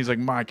 yeah, he's like,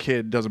 my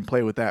kid doesn't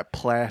play with that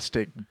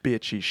plastic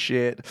bitchy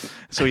shit.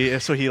 So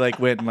he like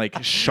went and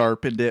like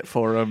sharpened it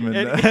for him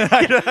and,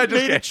 I just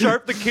made it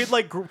sharp. The kid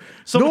like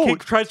kid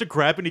tries to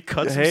grab and he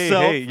cuts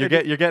himself. Hey, you're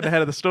getting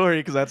ahead of the story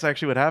because that's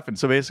actually what happened.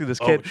 So basically, this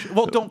kid.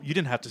 You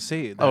didn't have to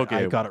say it. Okay,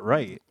 I got it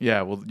right.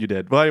 Yeah, well, you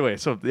did. Well, anyway,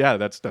 so yeah,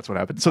 that's what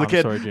happened. So the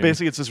kid, sorry, Jamie.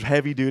 basically, it's this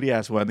heavy duty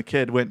ass one. The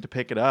kid went to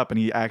pick it up and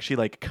he actually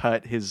like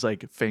cut his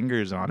like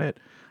fingers on it.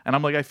 And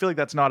I'm like, I feel like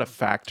that's not a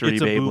factory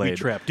It's a Beyblade. booby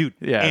trap, dude.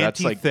 Yeah,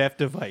 that's like anti-theft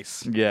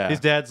device. Yeah.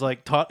 His dad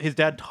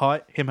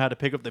taught him how to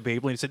pick up the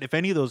Beyblade. He said, if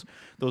any of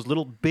those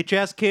little bitch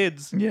ass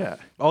kids, Yeah.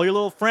 all your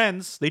little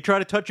friends, they try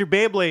to touch your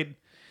Beyblade,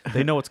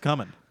 they know what's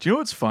coming. Do you know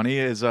what's funny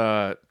is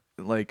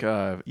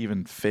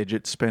even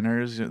fidget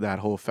spinners, that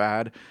whole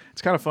fad.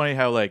 It's kind of funny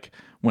how like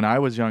when I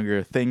was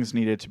younger, things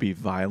needed to be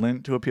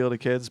violent to appeal to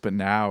kids, but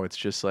now it's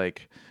just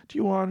like, do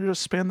you want to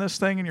just spin this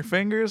thing in your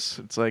fingers?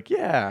 It's like,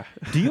 yeah.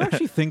 Do you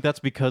actually think that's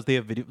because they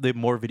have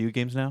more video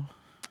games now?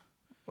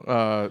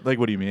 Like,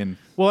 what do you mean?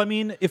 Well, I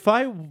mean, if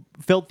I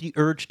felt the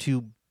urge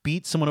to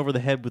beat someone over the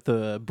head with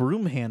a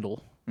broom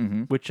handle,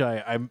 which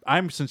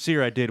I'm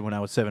sincere I did when I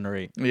was 7 or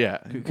 8. Yeah.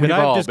 Could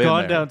I have just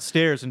gone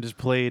downstairs and just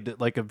played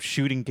like a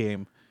shooting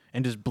game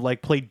and just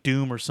like played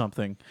Doom or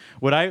something?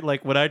 Would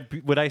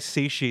I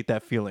satiate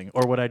that feeling,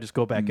 or would I just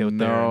go back out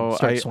there and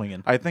start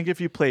swinging? I think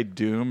if you played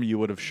Doom, you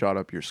would have shot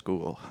up your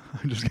school.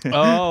 I'm just kidding.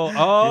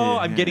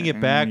 I'm getting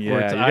it backwards.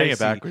 Yeah, you're getting it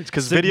backwards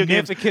because video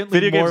games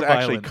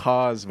actually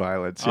cause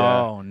violence.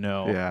 Yeah. Oh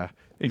no. Yeah.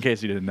 In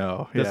case you didn't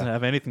know, Doesn't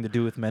have anything to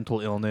do with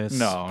mental illness,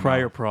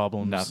 prior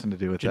problems, nothing to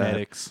do with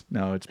genetics. That.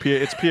 No,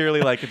 it's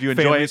purely like if you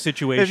enjoy Family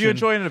situation. If you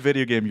enjoy it in a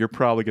video game, you're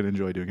probably going to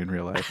enjoy doing it in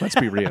real life. Let's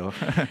be real.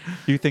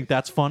 You think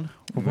that's fun?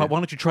 Why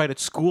don't you try it at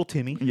school,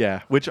 Timmy?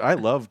 Yeah, which I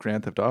love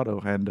Grand Theft Auto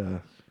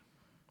and.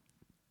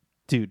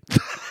 Dude,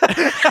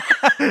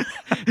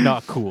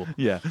 not cool.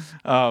 Yeah,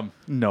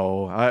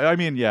 no. I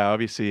mean, yeah.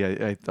 Obviously,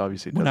 I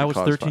obviously. When I was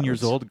 13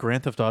 years old,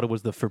 Grand Theft Auto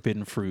was the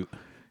forbidden fruit.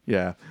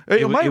 Yeah,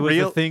 it was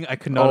the thing I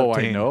could not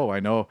obtain.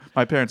 I know.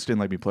 My parents didn't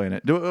let me play in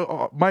it.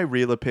 My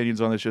real opinions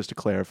on this, just to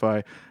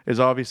clarify, is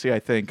obviously I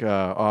think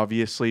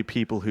obviously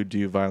people who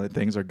do violent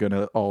things are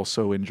gonna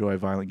also enjoy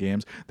violent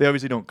games. They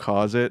obviously don't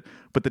cause it,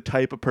 but the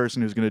type of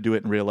person who's gonna do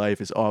it in real life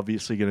is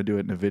obviously gonna do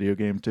it in a video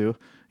game too. You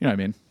know what I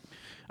mean?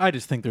 I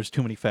just think there's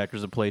too many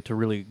factors at play to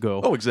really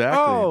go. Oh,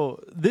 exactly. Oh,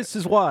 this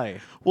is why.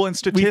 Well, and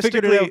we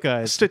figured it out,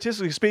 guys.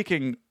 Statistically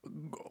speaking,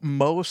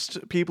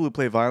 most people who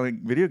play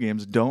violent video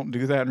games don't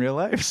do that in real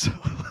life. So.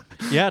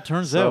 Yeah, it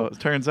turns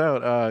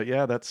out.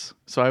 Yeah, that's.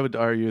 So I would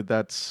argue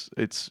it's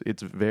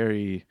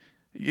very.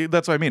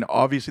 That's what I mean.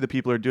 Obviously, the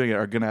people who are doing it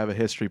are going to have a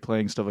history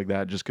playing stuff like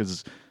that, just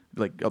because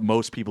like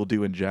most people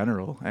do in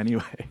general,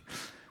 anyway.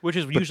 Which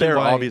is but usually they're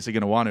why, obviously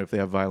going to want to if they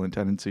have violent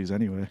tendencies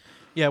anyway.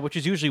 Yeah, which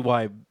is usually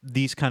why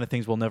these kind of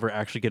things will never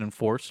actually get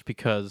enforced,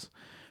 because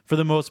for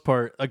the most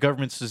part, a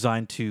government's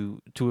designed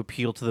to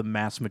appeal to the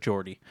mass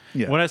majority.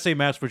 Yeah. When I say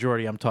mass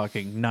majority, I'm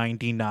talking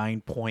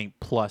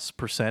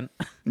 99%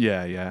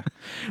 Yeah.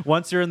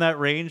 Once you're in that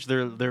range,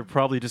 they're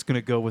probably just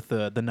going to go with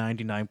the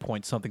 99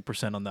 point something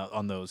percent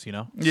on those, you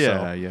know?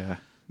 Yeah, so, yeah.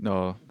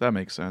 No, that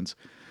makes sense.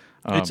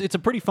 It's a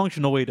pretty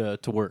functional way to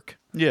work.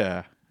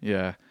 Yeah.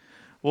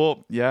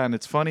 Well, yeah, and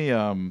it's funny.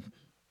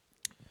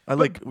 I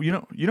like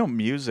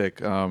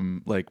music.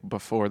 Like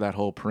before that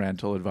whole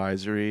parental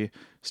advisory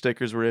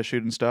stickers were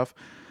issued and stuff.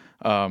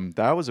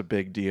 That was a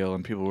big deal,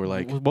 and people were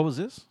like, "What was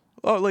this?"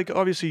 Oh, like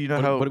obviously, you know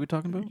how. What are we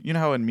talking about? You know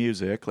how in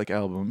music, like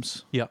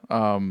albums. Yeah.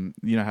 You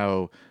know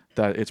how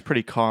that it's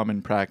pretty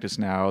common practice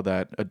now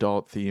that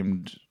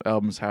adult-themed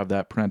albums have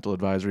that parental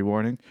advisory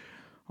warning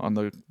on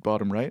the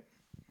bottom right.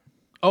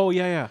 Oh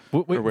yeah.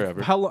 Or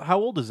wherever. How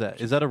old is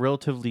that? Is that a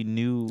relatively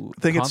new?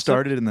 I think concept? It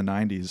started in the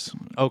 90s.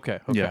 Okay.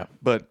 Yeah,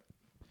 but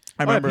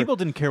I remember people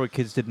didn't care what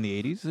kids did in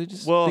the 80s. They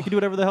could do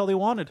whatever the hell they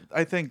wanted.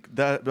 I think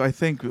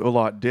a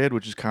lot did,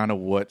 which is kind of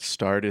what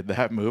started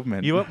that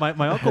movement. You know what?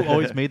 My uncle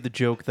always made the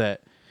joke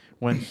that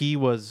when he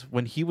was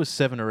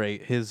 7 or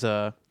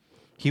 8,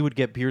 he would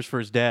get beers for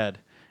his dad,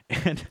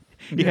 and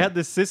he had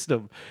this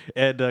system,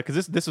 and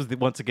because this was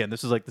once again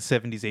this was like the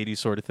 70s 80s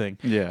sort of thing.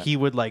 Yeah, he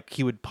would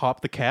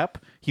pop the cap,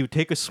 he would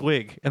take a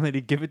swig, and then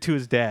he'd give it to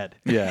his dad.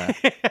 Yeah.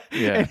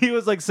 And he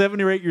was like 7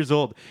 or 8 years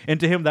old, and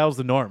to him that was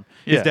the norm.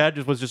 His dad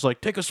was just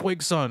like, take a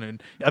swig, son,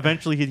 and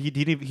eventually he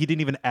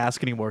didn't even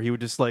ask anymore. He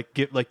would just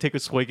take a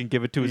swig and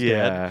give it to his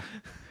dad.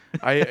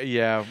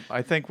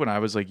 I think when I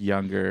was like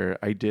younger,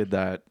 I did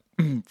that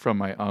from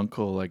my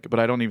uncle, but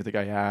I don't even think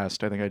I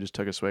asked. I think I just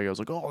took a swig. I was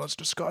like, oh, that's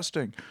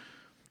disgusting.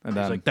 And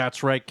I was like,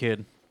 that's right,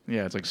 kid.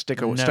 Yeah, it's like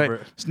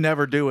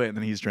never do it, and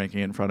then he's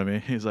drinking it in front of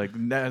me. He's like,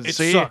 It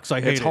see, sucks. I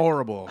hate it's it."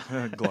 horrible.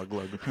 Glug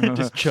glug.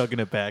 Just chugging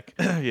it back.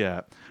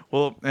 Yeah.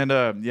 Well,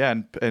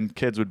 and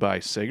kids would buy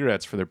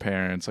cigarettes for their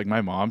parents. Like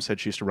my mom said,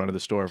 she used to run to the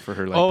store for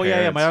her. Like, Oh yeah,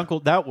 parents, my uncle.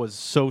 That was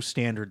so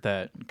standard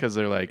that because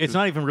they're like, it's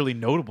not even really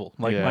notable.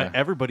 Like Yeah.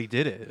 everybody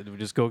did it. It would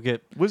just go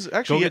get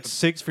actually go get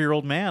cigs for your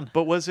old man.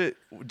 But was it?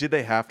 Did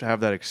they have to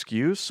have that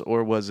excuse,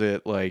 or was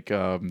it like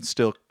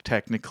still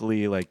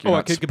technically like you're Oh, a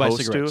not kid could buy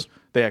supposed cigarettes. to?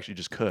 They actually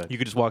just could. You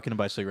could just walk in and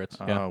buy cigarettes.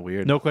 Oh,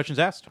 weird. No questions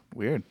asked.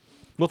 Weird.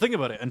 Well, think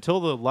about it.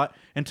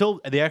 Until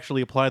they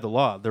actually apply the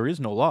law, there is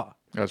no law.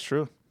 That's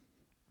true.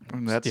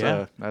 That's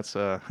Yeah.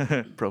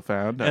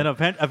 profound. And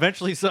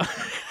eventually,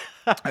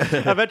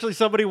 eventually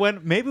somebody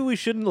went, maybe we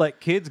shouldn't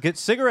let kids get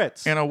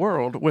cigarettes. in a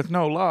world with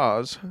no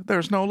laws,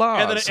 there's no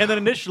laws. And then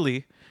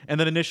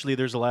initially,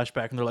 there's a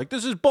lashback, and they're like,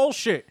 "This is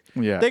bullshit.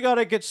 Yeah. They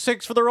gotta get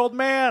cigs for their old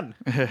man."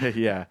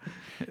 Yeah,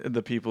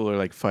 the people are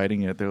like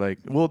fighting it. They're like,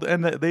 well,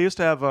 and they used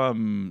to have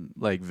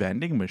like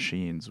vending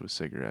machines with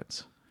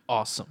cigarettes.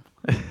 Awesome.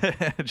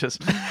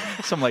 Just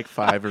some like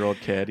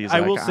 5-year-old kid. He's I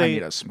like, will I say,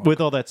 need a smoke. with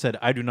all that said,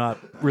 I do not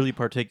really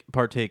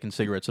partake in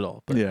cigarettes at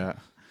all. But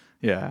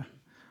Yeah.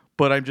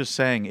 But I'm just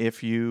saying,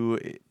 if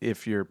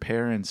your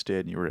parents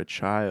did, and you were a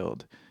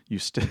child,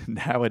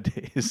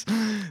 nowadays,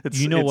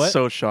 it's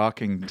so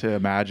shocking to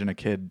imagine a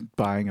kid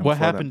buying them. What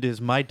happened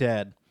is my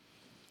dad,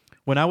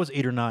 when I was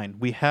 8 or 9,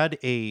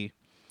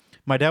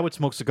 my dad would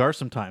smoke cigars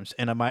sometimes,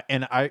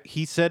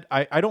 he said,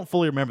 I don't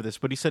fully remember this,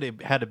 but he said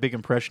it had a big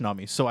impression on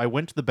me. So I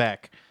went to the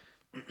back,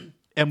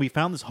 and we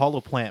found this hollow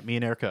plant, me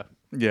and Erica.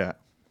 Yeah.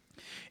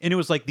 And it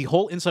was like the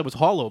whole inside was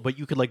hollow, but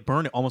you could like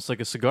burn it almost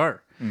like a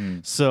cigar.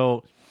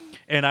 So,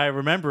 and I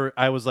remember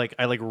I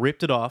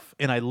ripped it off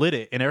and I lit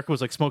it, and Erica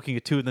was like smoking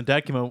it too. And then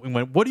Dad came out and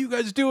went, "What are you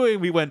guys doing?"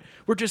 We went,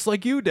 "We're just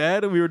like you,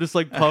 Dad." And we were just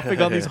like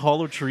puffing on these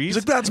hollow trees.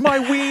 He's like, "That's my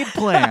weed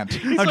plant."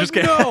 He's I'm like, just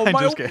kidding. "No, I'm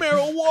my just kidding.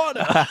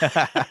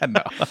 marijuana."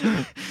 No.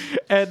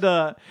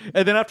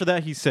 And then after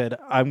that, he said,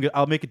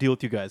 "I'll make a deal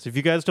with you guys. If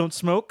you guys don't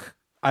smoke,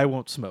 I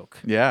won't smoke."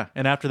 Yeah.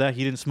 And after that,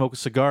 he didn't smoke a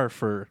cigar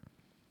for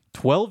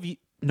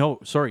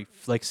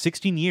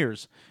 16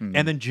 years.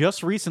 And then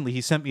just recently,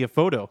 he sent me a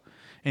photo,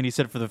 and he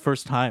said, "For the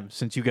first time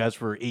since you guys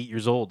were 8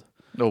 years old,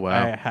 Oh wow.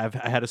 I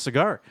had a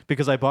cigar,"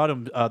 because I bought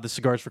him the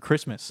cigars for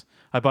Christmas.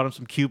 I bought him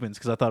some Cubans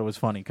because I thought it was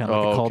funny, kind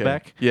of like a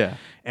callback. Yeah.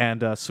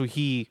 And so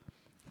he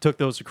took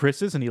those to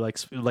Chris's, and he like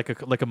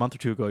a month or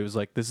two ago, he was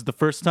like, "This is the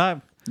first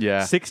time."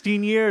 Yeah.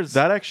 16 years.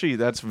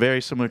 That's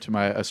very similar to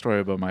a story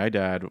about my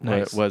dad.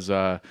 Nice.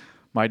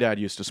 My dad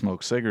used to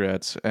smoke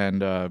cigarettes,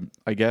 and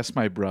I guess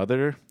my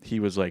brother, he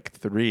was like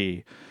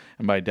 3,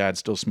 and my dad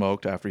still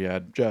smoked after he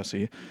had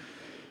Jesse,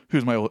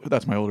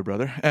 that's my older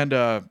brother. And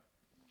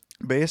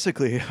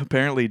basically,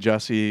 apparently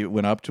Jesse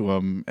went up to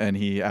him, and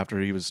after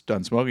he was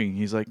done smoking,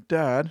 he's like,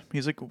 "Dad,"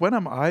 he's like, "when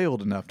am I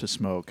old enough to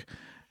smoke?"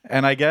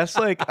 And I guess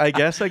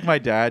my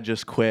dad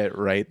just quit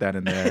right then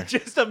and there.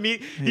 Just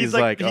immediately, he's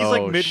like,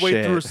 "Oh, midway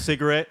shit." through a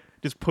cigarette,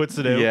 just puts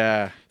it out.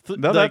 Yeah.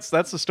 No, Like,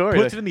 that's the story.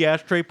 Puts it in the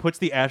ashtray, puts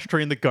the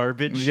ashtray in the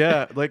garbage.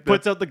 Yeah, like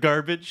puts out the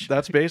garbage.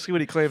 That's basically what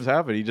he claims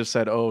happened. He just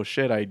said, "Oh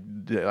shit,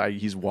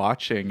 he's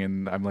watching,"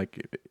 and I'm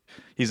like,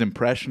 he's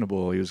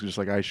impressionable. He was just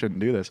like, "I shouldn't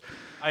do this."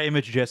 I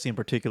image Jesse in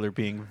particular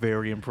being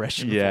very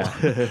impressionable.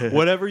 Yeah.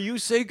 Whatever you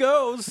say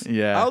goes.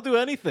 Yeah. I'll do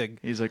anything.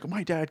 He's like,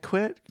 "My dad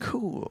quit.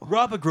 Cool."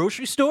 Rob a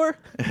grocery store?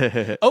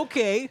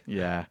 Okay.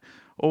 Yeah.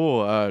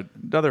 Oh,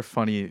 another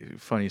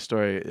funny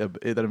story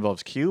that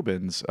involves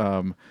Cubans.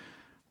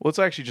 Well, it's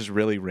actually just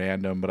really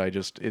random, but I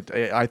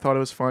thought it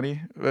was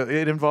funny.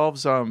 It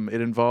involves Sarnia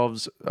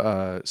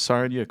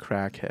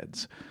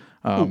crackheads.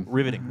 Ooh,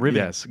 riveting.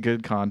 Yes,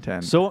 good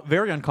content. So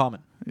very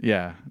uncommon.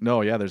 Yeah.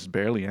 No, yeah, there's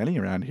barely any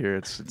around here.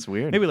 It's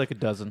weird. Maybe like a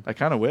dozen. I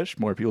kind of wish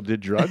more people did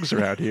drugs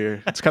around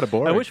here. It's kind of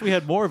boring. I wish we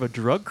had more of a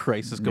drug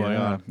crisis going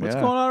on. What's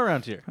going on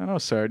around here? I know,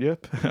 Sarnia.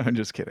 I'm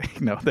just kidding.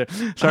 No,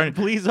 sorry.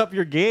 Please up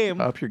your game.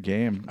 Up your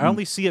game. I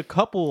only see a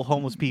couple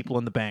homeless people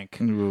in the bank.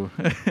 Ooh.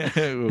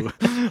 Ooh.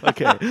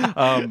 Okay.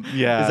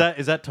 Yeah.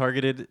 Is that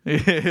targeted?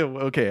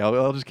 Okay.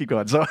 I'll just keep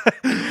going. So,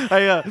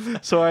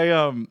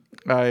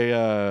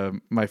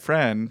 my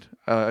friend.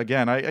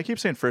 Again, I keep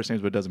saying first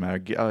names, but it doesn't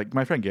matter.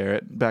 My friend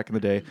Garrett, back in the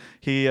day,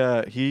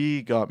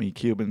 he got me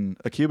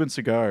a Cuban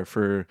cigar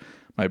for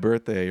my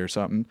birthday or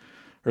something,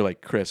 or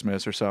like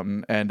Christmas or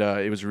something, and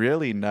it was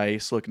really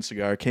nice looking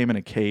cigar. Came in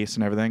a case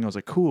and everything. I was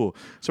like, cool.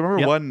 So I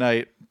remember one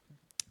night,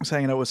 I was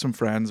hanging out with some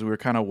friends. We were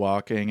kind of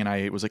walking, and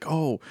I was like,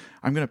 "Oh,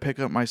 I'm gonna pick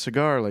up my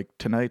cigar. Like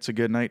tonight's a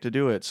good night to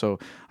do it." So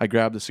I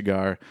grabbed the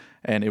cigar,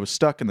 and it was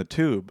stuck in the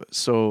tube.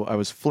 So I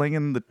was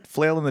flailing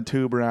the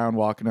tube around,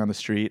 walking down the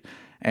street,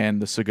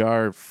 and the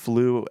cigar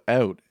flew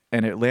out,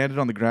 and it landed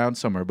on the ground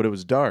somewhere. But it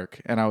was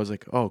dark, and I was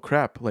like, "Oh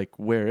crap! Like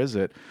where is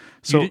it?"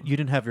 So you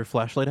didn't have your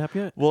flashlight app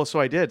yet? Well, so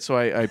I did. So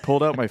I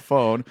pulled out my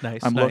phone. I'm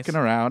nice. looking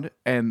around,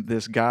 and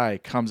this guy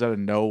comes out of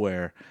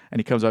nowhere, and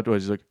he comes up to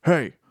us. He's like,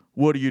 "Hey,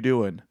 what are you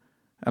doing?"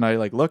 And I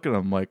like look at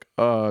him like,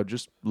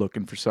 just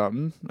looking for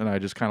something. And I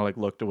just kind of like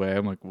looked away.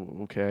 I'm like,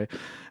 okay.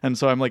 And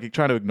so I'm like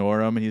trying to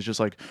ignore him. And he's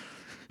like,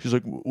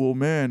 well,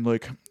 man,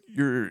 like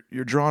you're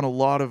drawing a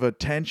lot of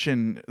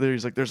attention.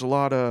 There's a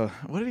lot of,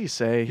 what did he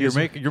say?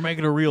 You're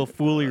making a real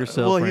fool of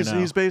yourself. Well, right now.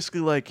 he's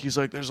basically like,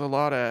 there's a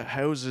lot of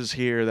houses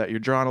here that you're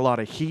drawing a lot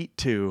of heat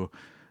to.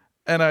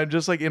 And I'm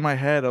just like, in my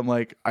head, I'm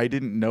like, I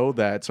didn't know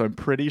that. So I'm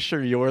pretty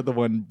sure you're the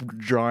one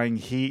drawing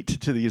heat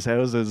to these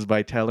houses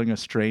by telling a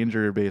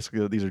stranger basically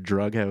that these are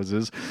drug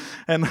houses.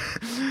 And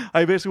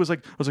I basically was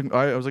like,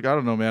 I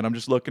don't know, man. I'm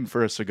just looking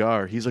for a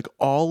cigar. He's like,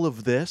 all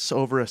of this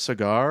over a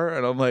cigar?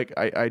 And I'm like,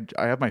 I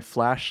have my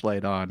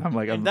flashlight on. I'm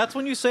like, and that's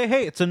when you say,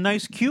 hey, it's a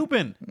nice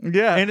Cuban.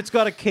 Yeah. And it's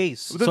got a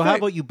case. So how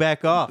about you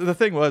back off? The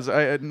thing was,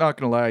 I'm not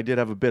going to lie, I did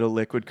have a bit of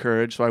liquid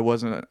courage. So I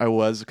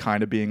was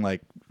kind of being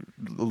like,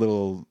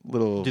 little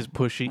just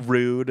pushy,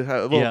 rude.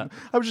 Yeah.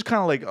 I was just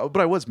kind of like,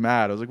 but I was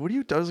mad. I was like, what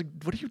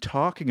are you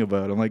talking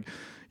about? I'm like,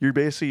 you're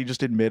basically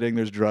just admitting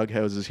there's drug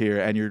houses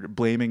here and you're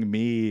blaming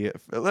me.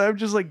 I'm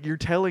just like, you're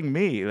telling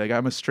me like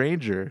I'm a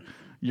stranger.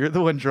 You're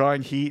the one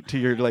drawing heat to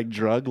your like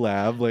drug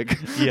lab, like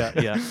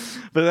yeah.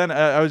 But then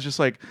I was just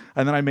like,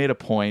 and then I made a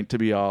point to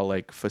be all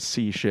like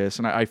facetious,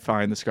 and I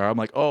find the cigar. I'm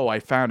like, oh, I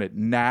found it.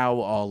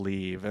 Now I'll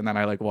leave, and then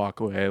I like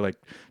walk away, like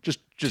just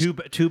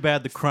too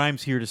bad the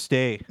crime's here to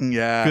stay.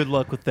 Yeah. Good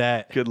luck with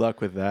that. Good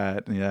luck with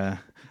that. Yeah.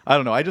 I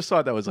don't know. I just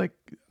thought that was like,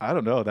 I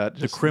don't know. That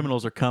just, the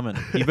criminals are coming.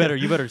 You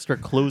better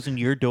start closing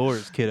your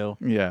doors, kiddo.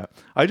 Yeah.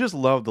 I just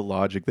love the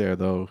logic there,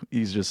 though.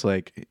 He's just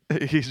like,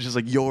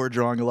 you're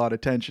drawing a lot of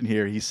attention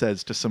here. He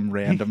says to some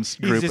random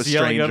group of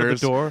yelling strangers. out of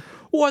the door.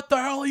 What the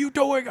hell are you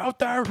doing out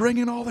there?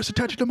 Bringing all this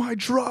attention to my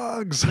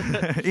drugs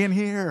in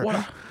here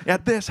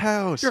at this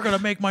house. You're gonna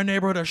make my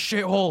neighborhood a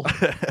shithole.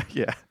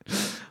 Yeah.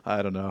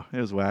 I don't know. It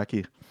was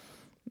wacky.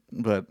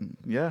 But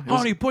yeah,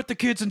 honey, put the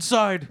kids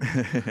inside.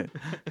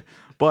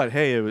 But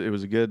hey, it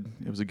was a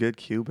good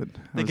Cuban.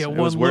 They get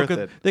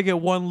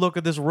one look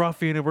at this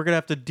ruffian, and we're gonna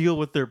have to deal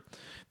with their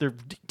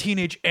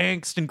teenage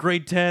angst in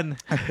grade 10.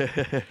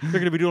 They're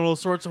gonna be doing all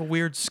sorts of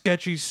weird,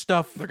 sketchy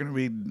stuff. They're gonna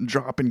be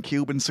dropping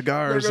Cuban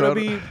cigars. They're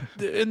gonna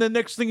be, and the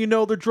next thing you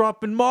know, they're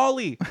dropping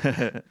Molly.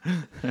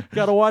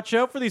 Gotta watch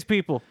out for these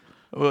people.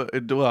 Well,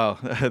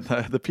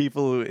 the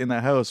people in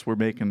the house were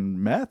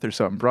making meth or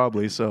something,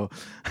 probably. So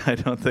I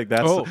don't think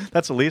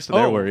that's the least of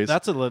their worries.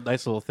 That's a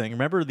nice little thing.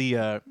 Remember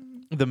the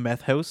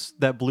meth house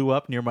that blew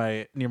up near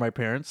my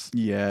parents?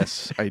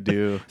 Yes, I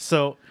do.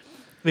 So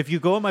if you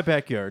go in my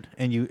backyard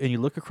and you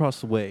look across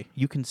the way,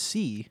 you can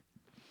see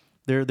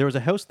there was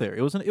a house there.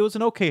 It was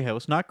an okay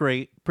house, not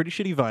great, pretty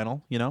shitty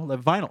vinyl. You know, like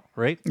vinyl,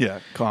 right?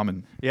 Yeah,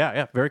 common.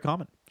 Yeah, very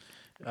common.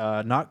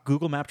 Not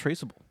Google Map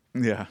traceable.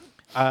 Yeah.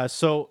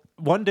 So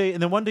one day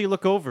you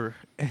look over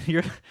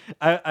and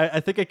I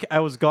think I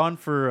was gone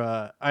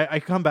for I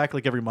come back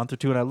like every month or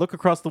two, and I look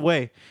across the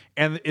way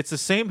and it's the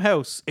same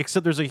house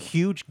except there's a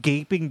huge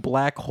gaping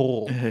black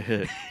hole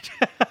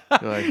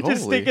like,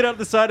 just sticking out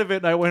the side of it.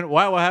 And I went,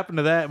 wow, what happened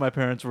to that? And my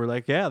parents were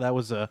like, yeah, that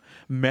was a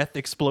meth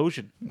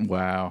explosion.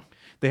 Wow.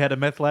 They had a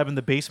meth lab in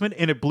the basement,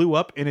 and it blew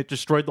up, and it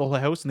destroyed the whole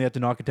house, and they had to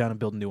knock it down and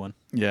build a new one.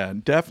 Yeah,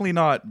 definitely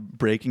not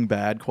Breaking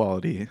Bad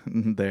quality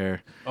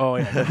there. Oh,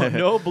 yeah.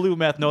 No blue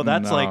meth. No,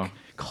 that's like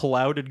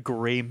clouded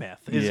gray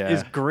meth.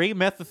 Is gray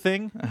meth a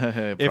thing?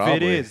 If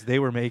it is, they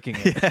were making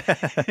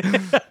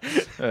it.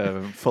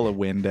 Full of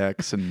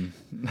Windex and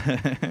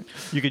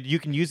you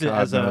can use it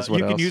as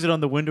use it on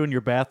the window in your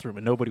bathroom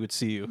and nobody would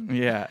see you.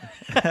 Yeah.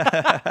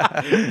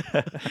 I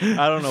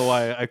don't know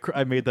why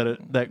I made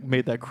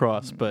that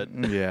cross, but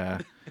yeah,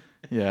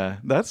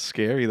 that's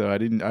scary though. I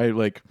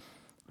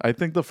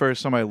think the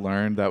first time I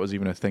learned that was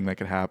even a thing that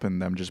could happen,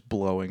 them just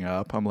blowing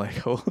up, I'm like,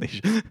 holy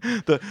shit.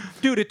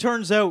 Dude, it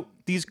turns out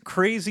these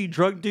crazy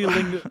drug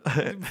dealing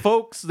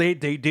folks, they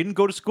didn't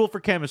go to school for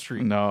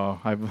chemistry. No,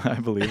 I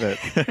believe it.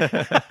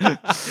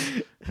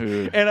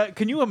 And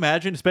can you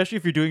imagine, especially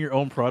if you're doing your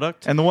own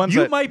product, and the ones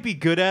you might be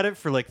good at it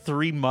for like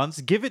 3 months.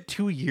 Give it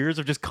 2 years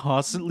of just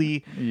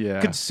constantly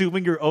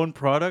consuming your own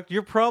product.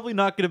 You're probably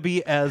not going to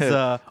be as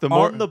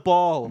on the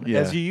ball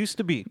as you used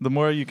to be. The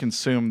more you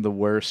consume, the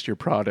worse your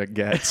product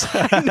gets.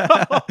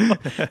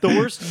 The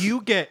worse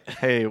you get.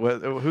 Hey,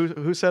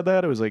 who said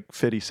that? It was like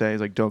 50 Cent.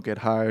 He's like, don't get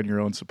high on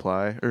your own supply.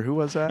 Or who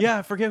was that? Yeah,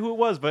 I forget who it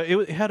was, but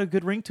it had a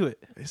good ring to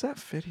it. Is that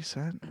 50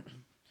 Cent?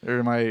 Or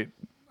am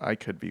I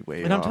could be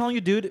way And off. I'm telling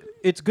you, dude,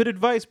 it's good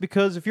advice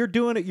because if you're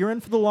doing it, you're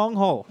in for the long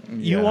haul.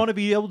 You want to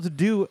be able to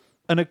do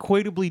an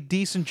equatably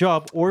decent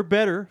job or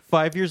better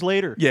 5 years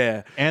later.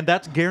 Yeah. And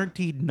that's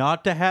guaranteed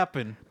not to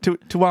happen. To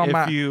all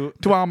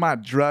my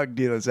drug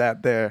dealers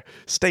out there,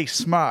 stay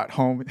smart,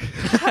 homie.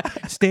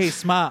 Stay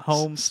smart,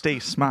 homes. Stay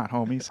smart,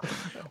 homies.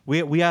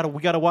 We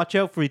gotta watch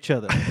out for each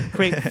other.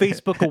 Create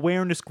Facebook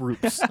awareness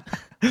groups.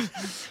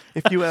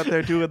 If you out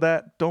there doing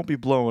that, don't be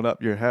blowing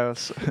up your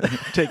house.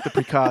 Take the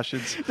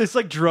precautions. It's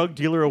like drug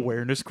dealer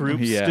awareness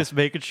groups. Yeah. Just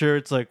making sure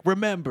it's like,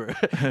 remember,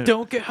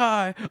 don't get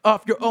high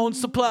off your own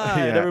supply.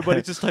 Yeah. And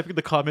everybody's just typing in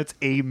the comments,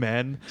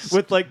 amen,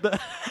 with like the,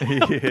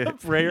 the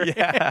prayer.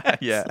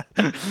 Yeah.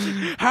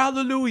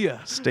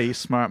 Hallelujah. Stay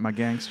smart, my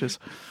gangsters.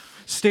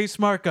 Stay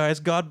smart, guys.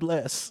 God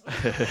bless.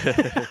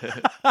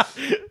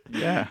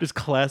 Yeah. Just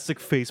classic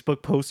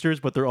Facebook posters,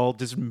 but they're all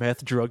just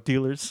meth drug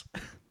dealers.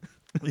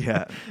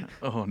 Yeah.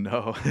 Oh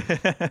no.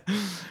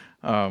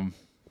 um,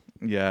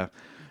 yeah.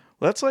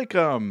 That's like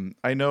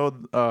I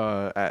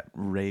know at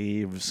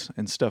raves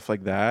and stuff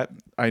like that.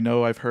 I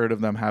know I've heard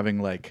of them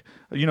having like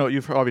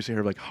you've obviously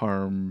heard of like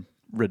harm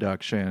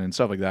reduction and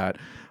stuff like that.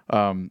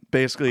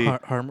 Basically,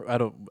 Harm.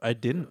 I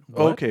didn't.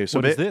 What? okay, so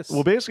What is this?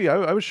 well, basically,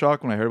 I was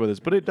shocked when I heard about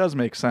this, but it does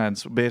make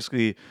sense.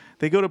 Basically,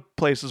 they go to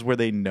places where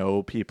they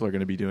know people are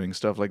going to be doing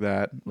stuff like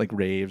that, like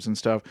raves and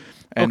stuff,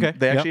 and Okay,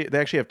 they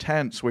actually have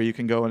tents where you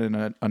can go in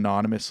and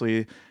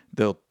anonymously.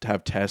 They'll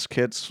have test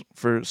kits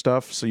for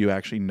stuff, so you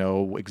actually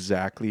know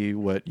exactly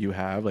what you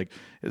have. Like,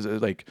 is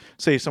it like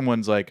say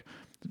someone's like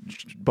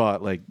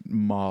bought like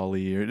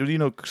Molly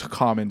or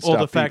common stuff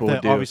the fact people that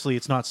would do. obviously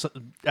it's not.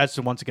 As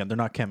to once again, they're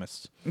not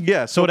chemists,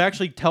 Yeah, so it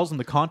actually tells them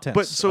the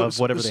contents of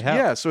whatever they have.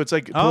 Yeah, so it's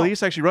like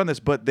police actually run this,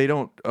 but they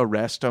don't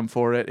arrest them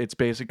for it. It's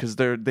basically because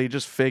they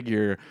just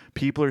figure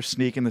people are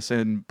sneaking this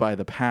in by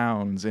the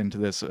pounds into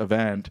this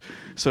event.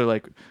 So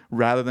like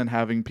rather than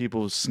having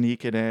people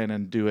sneak it in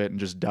and do it and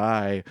just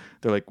die,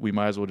 they're like, we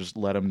might as well just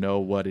let them know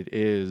what it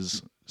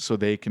is so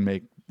they can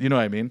make. You know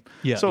what I mean?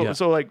 Yeah.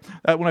 So like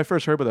when I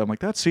first heard about that, I'm like,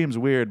 that seems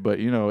weird, but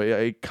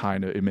it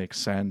kind of it makes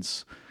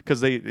sense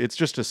because it's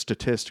just a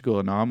statistical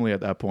anomaly at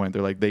that point.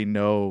 They're like they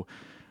know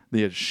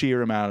the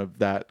sheer amount of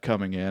that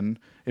coming in.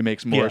 It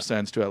makes more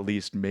sense to at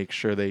least make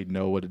sure they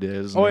know what it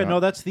is. Oh, yeah, no,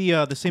 that's the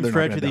same they're not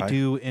strategy gonna they die.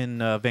 do in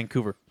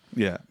Vancouver.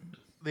 Yeah.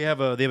 They have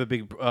a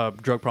big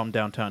drug problem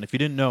downtown. If you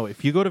didn't know,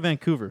 if you go to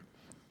Vancouver,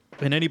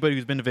 and anybody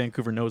who's been to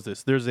Vancouver knows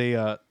this, there's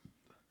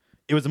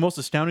it was the most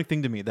astounding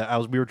thing to me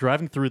that we were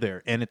driving through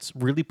there, and it's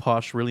really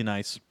posh, really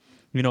nice.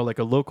 Like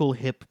a local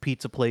hip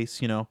pizza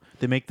place.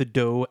 They make the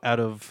dough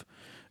out of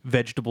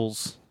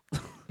vegetables.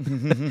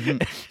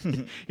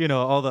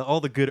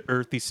 All the good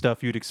earthy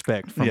stuff you'd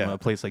expect from a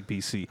place like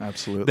BC.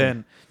 Absolutely.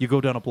 Then you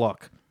go down a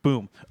block.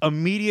 Boom.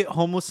 Immediate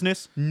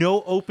homelessness,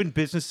 no open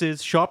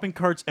businesses, shopping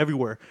carts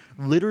everywhere.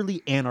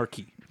 Literally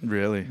anarchy.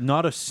 Really?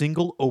 Not a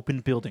single open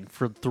building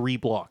for 3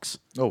 blocks.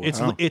 Oh,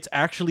 wow. It's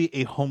actually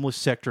a homeless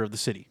sector of the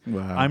city.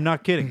 Wow. I'm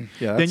not kidding.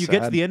 Yeah, Then that's you get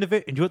to sad. the end of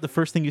it, and you know what the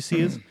first thing you see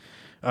is?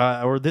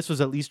 Or this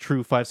was at least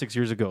true 5-6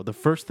 years ago. The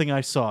first thing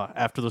I saw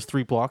after those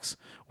 3 blocks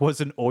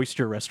was an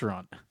oyster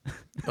restaurant.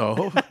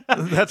 Oh,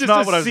 that's Just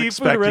not a what I was seafood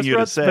expecting you to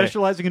restaurant say.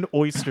 specializing in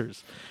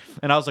oysters.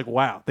 And I was like,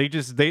 wow, they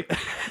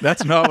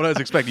That's not what I was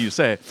expecting you to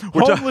say.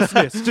 We're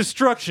homelessness,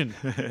 destruction,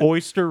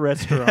 oyster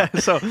restaurant.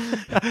 So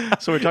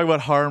we're talking about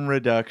harm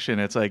reduction.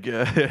 It's like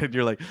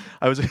you're like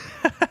I was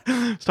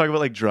talking about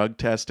like drug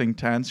testing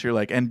tents. You're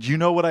like, and you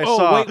know what I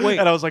saw? wait.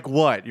 And I was like,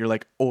 what? You're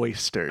like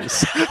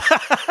oysters.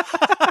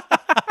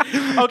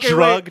 Okay,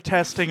 Drug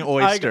testing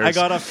oysters. I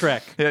got off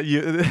track. Yeah,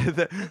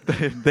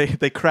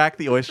 they crack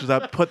the oysters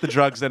up, put the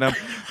drugs in them.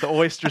 The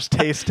oysters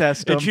taste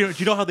test them. And do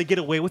you know how they get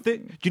away with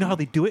it? Do you know how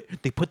they do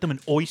it? They put them in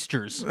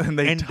oysters. And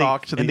they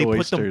talk to the and they put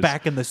oysters. them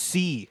back in the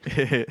sea.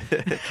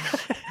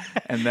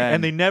 And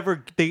then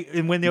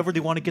And whenever they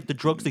want to get the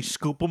drugs, they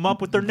scoop them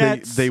up with their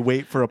nets. they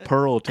wait for a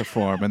pearl to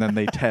form, and then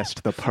they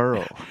test the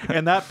pearl.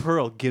 And that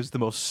pearl gives the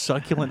most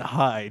succulent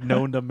high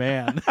known to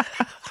man.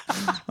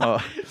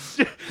 Oh.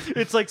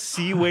 It's like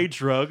seaway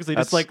drugs. They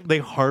just That's- they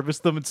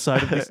harvest them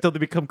inside of they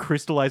become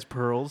crystallized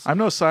pearls. I'm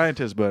no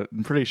scientist, but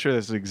I'm pretty sure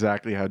this is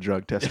exactly how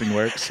drug testing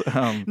works.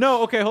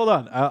 No, okay, hold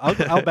on. I'll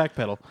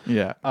backpedal.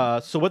 Yeah.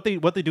 So what they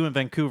do in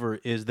Vancouver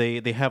is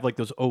they have like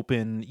those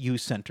open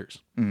use centers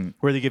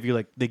where they give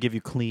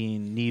you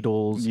clean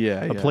needles,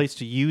 Yeah, a yeah. place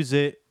to use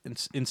it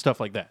and stuff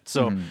like that.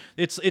 So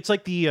it's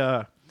like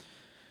because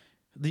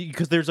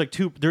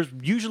there's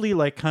usually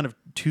like kind of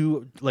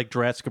two like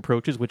drastic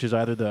approaches, which is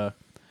either the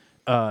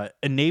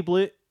enable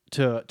it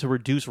to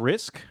reduce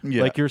risk,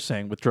 Yeah. like you're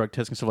saying with drug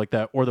testing stuff like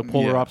that, or the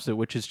polar Yeah. opposite,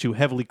 which is to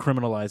heavily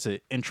criminalize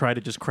it and try to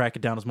just crack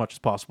it down as much as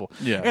possible.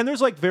 Yeah. And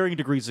there's like varying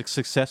degrees of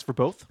success for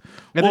both,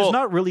 and Well, there's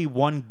not really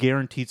one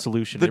guaranteed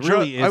solution. It drug-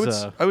 really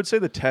is. I would say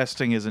the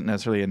testing isn't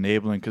necessarily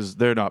enabling because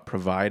they're not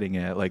providing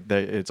it. Like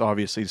it's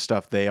obviously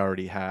stuff they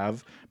already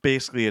have.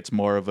 Basically, it's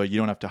more of a you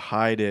don't have to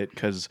hide it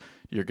because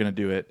you're going to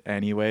do it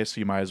anyway, so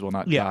you might as well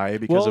not die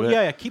because of it.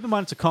 Yeah. Keep in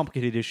mind it's a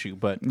complicated issue,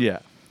 but Yeah.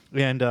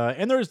 and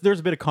there's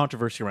a bit of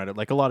controversy around it.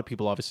 Like a lot of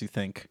people obviously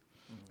think,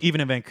 even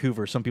in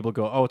Vancouver, some people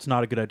go, "Oh, it's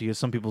not a good idea."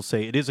 Some people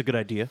say it is a good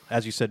idea,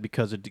 as you said,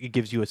 because it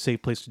gives you a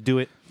safe place to do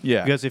it.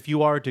 Yeah. Because if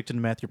you are addicted to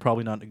meth, you're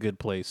probably not in a good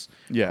place.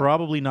 Yeah.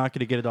 Probably not going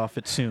to get it off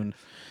it soon.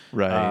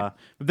 Right.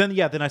 But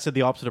then I said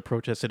the opposite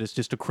approach. I said it's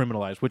just to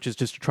criminalize, which is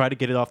just to try to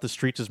get it off the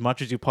streets as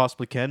much as you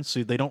possibly can,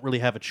 so they don't really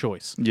have a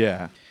choice.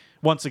 Yeah.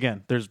 Once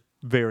again, there's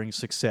varying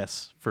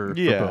success for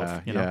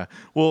both. Yeah.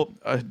 Well,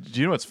 do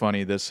you know what's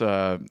funny? There's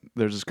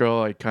this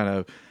girl I kind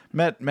of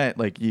met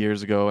like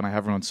years ago, and I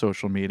have her on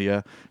social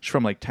media. She's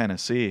from like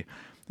Tennessee,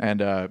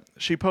 and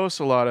she posts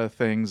a lot of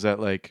things that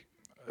like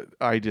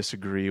I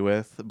disagree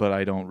with, but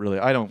I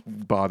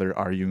don't bother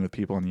arguing with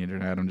people on the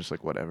internet. I'm just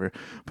like whatever.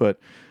 But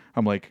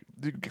I'm like,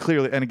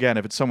 clearly, and again,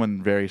 if it's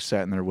someone very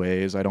set in their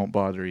ways, I don't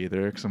bother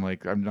either, because I'm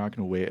like, I'm not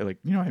going to wait. Like,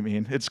 you know what I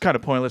mean? It's kind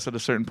of pointless at a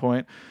certain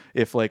point.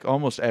 If like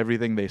almost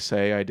everything they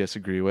say I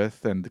disagree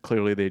with, then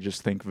clearly they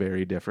just think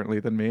very differently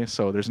than me.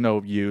 So there's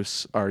no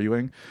use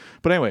arguing.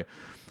 But anyway,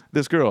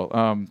 this girl,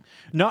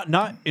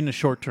 Not in the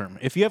short term.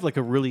 If you have like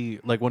a really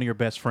like one of your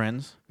best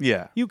friends,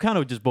 yeah. you kind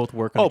of just both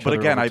work on Oh, each but other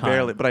again, over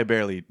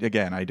time.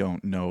 again, I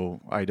don't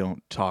know. I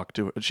don't talk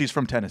to her. She's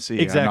from Tennessee.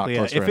 I'm Exactly. not Yeah.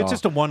 close to her If at it's all.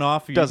 just a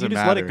one-off, you just Doesn't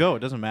let it matter. go. It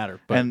doesn't matter.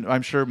 But And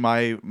I'm sure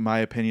my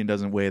opinion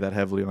doesn't weigh that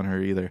heavily on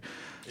her either.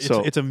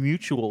 it's a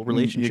mutual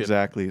relationship.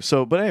 Exactly.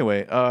 So, but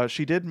anyway,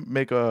 she did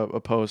make a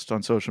post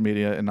on social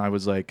media, and I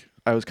was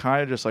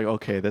kind of just like,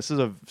 okay, this is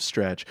a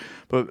stretch.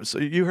 But so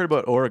you heard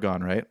about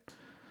Oregon, right?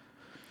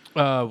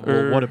 Well,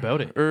 what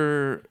about it?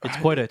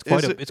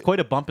 It's quite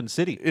a bumping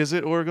city. Is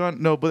it Oregon?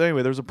 No, but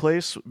anyway, there's a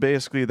place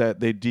basically that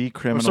they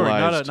decriminalized.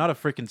 Sorry, not a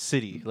freaking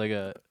city, like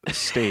a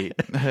state.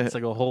 it's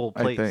like a whole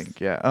place. I think,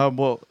 yeah.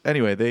 Well,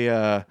 anyway, they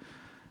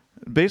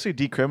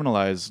basically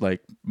decriminalize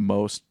like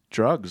most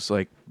drugs,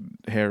 like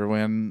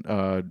heroin,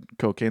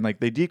 cocaine.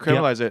 Like they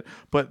decriminalize it,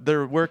 but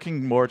they're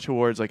working more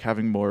towards like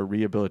having more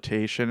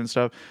rehabilitation and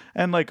stuff.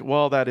 And like,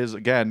 while that is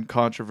again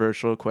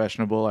controversial,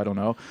 questionable, I don't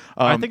know.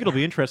 I think it'll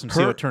be interesting to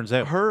see how it turns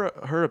out.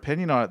 Her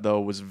opinion on it though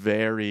was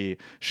very.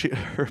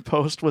 Her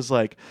post was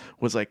like,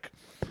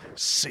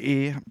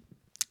 see,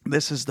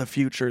 this is the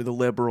future the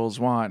liberals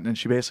want, and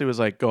she basically was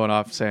like going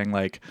off saying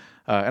like.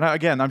 And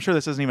again, I'm sure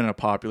this isn't even a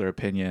popular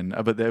opinion,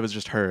 but it was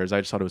just hers.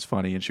 I just thought it was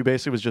funny. And she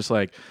basically was just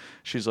like,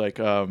 she's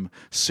like,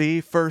 see,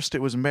 first it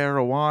was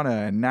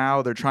marijuana, and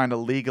now they're trying to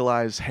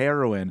legalize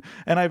heroin.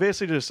 And I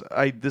basically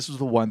this was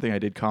the one thing I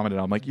did comment on.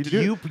 I'm like,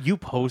 you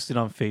posted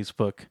on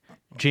Facebook,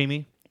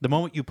 Jamie. The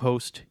moment you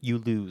post, you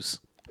lose.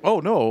 Oh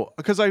no,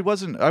 because I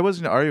wasn't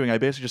arguing. I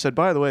basically just said,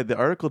 by the way, the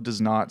article does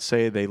not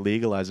say they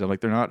legalize it.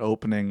 Like they're not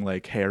opening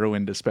like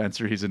heroin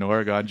dispensaries in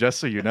Oregon, just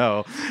so you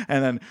know.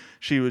 And then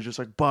she was just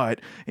like,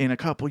 but in a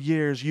couple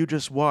years, you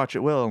just watch it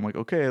will. I'm like,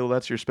 okay, well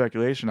that's your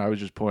speculation. I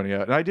was just pointing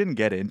out, and I didn't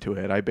get into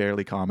it. I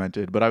barely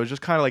commented, but I was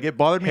just kind of like, it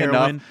bothered me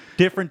Heroin, enough.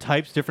 different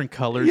types, different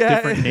colors,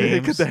 different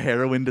names. The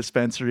heroin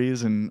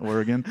dispensaries in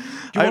Oregon.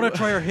 Do you want to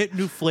try our hit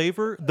new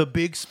flavor, the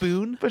Big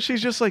Spoon? But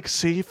she's just like,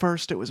 see,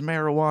 first it was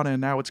marijuana,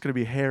 and now it's going to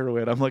be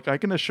heroin. I'm like, I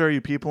can assure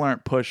you, people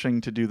aren't pushing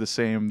to do the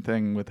same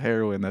thing with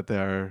heroin that they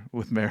are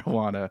with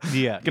marijuana.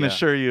 Yeah, I can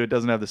assure you, it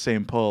doesn't have the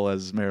same pull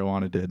as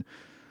marijuana did.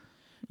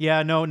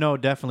 Yeah, no,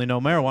 definitely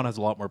no. Marijuana has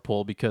a lot more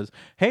pull because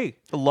hey,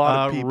 A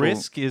lot of people- the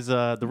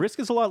risk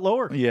is a lot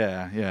lower.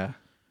 Yeah.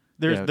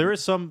 There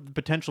is some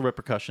potential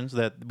repercussions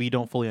that we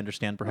don't fully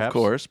understand, perhaps. Of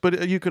course,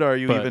 but you could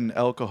argue But- even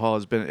alcohol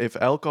has been. If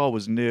alcohol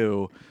was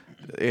new,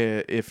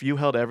 if you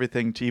held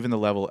everything to even the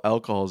level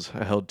alcohol's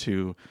held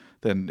to,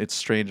 then it's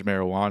strange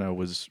marijuana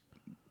was,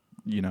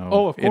 Of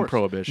in course.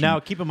 prohibition. Now,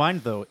 keep in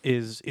mind though,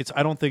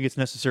 I don't think it's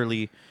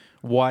necessarily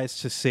wise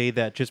to say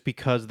that just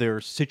because their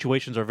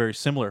situations are very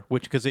similar,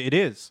 because it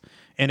is,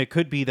 and it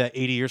could be that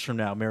 80 years from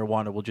now,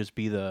 marijuana will just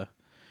be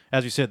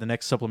as you said, the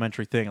next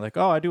supplementary thing. Like,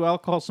 oh, I do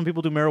alcohol. Some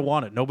people do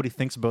marijuana. Nobody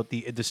thinks about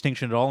the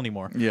distinction at all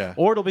anymore. Yeah.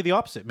 Or it'll be the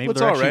opposite. Maybe Well,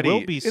 there actually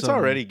will be some. It's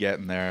already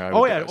getting there.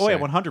 Oh yeah,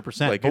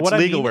 100%. Like But it's what I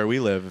legal mean- where we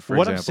live. For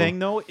what example. I'm saying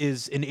though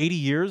is, in 80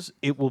 years,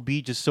 it will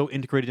be just so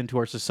integrated into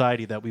our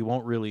society that we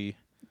won't really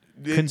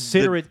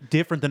consider it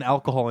different than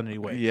alcohol in any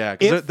way. Yeah,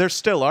 because If- there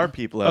still are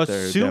people out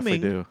there who definitely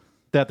assuming do.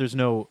 that there's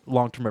no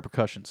long-term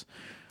repercussions.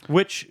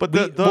 Which, But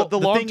the the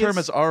long thing term is,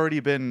 has already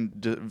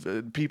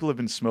been. People have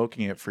been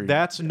smoking it for.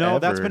 that's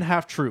ever. been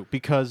half true,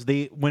 because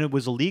when it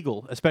was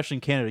illegal, especially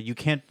in Canada, you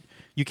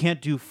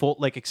can't do full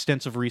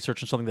extensive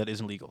research on something that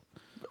isn't legal.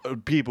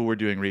 People were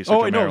doing research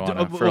on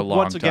marijuana for a long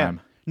once again,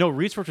 time. no,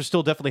 research is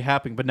still definitely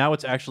happening, but now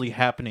it's actually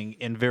happening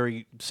in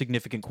very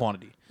significant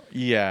quantity.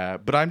 Yeah,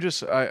 but I'm just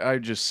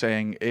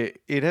saying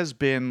it has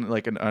been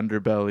like an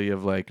underbelly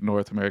of like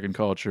North American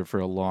culture for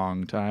a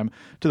long time,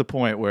 to the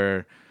point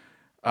where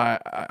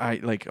I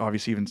like,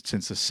 obviously even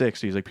since the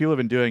 60s, like people have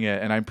been doing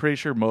it, and I'm pretty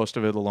sure most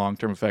of it, the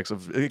long-term effects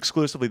of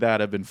exclusively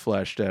that, have been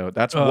fleshed out.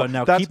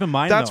 Keep in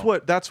mind, that's though,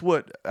 that's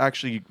what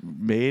actually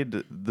made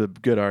the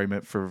good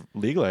argument for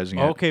legalizing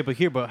it. okay, but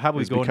how about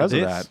we It's go into because of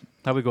this? that.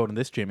 How we go into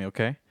this, Jamie?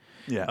 Okay,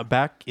 Yeah.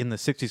 back in the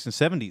 60s and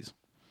 70s,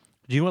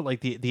 do you know what like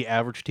the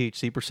average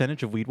THC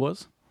percentage of weed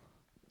was?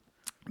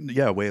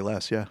 Yeah, way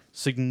less. Yeah.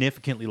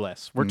 Significantly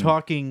less. We're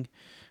talking.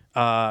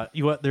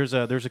 There's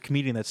a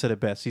comedian that said it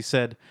best. He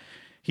said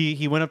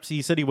he went up to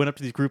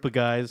these group of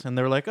guys, and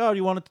they were like, "Oh, do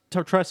you want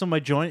to try some of my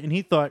joint?" And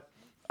he thought,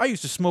 "I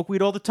used to smoke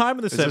weed all the time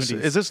in the 70s."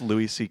 Is this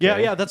Louis C.K.?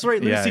 Yeah, that's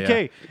right, Louis Yeah,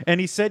 C.K. And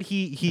he said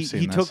he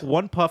seen took this.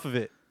 one puff of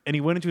it, and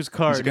he went into his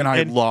car. He's like, and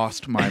I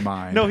lost my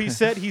mind. No, he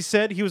said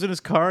he was in his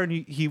car, and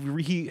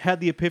he had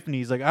the epiphany.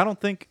 He's like, I don't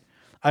think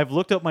I've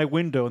looked out my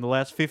window in the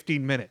last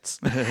 15 minutes.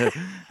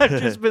 I've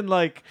just been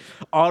like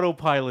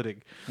autopiloting.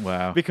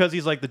 Wow. Because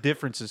he's like, the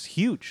difference is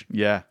huge.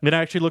 Yeah. And I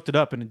actually looked it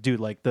up, and dude,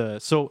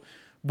 so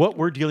what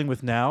we're dealing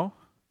with now,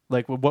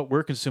 like what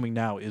we're consuming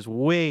now, is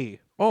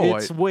way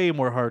way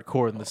more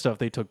hardcore than the stuff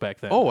they took back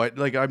then.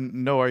 I'm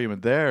no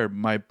argument there.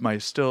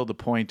 The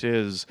point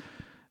is,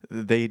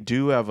 they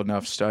do have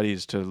enough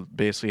studies to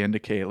basically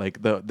indicate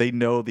like they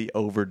know the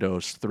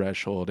overdose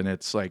threshold, and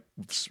it's like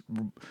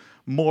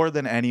more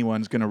than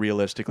anyone's going to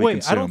realistically Wait,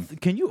 consume. I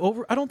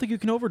don't think you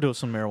can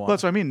overdose on marijuana. Well,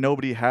 that's what I mean.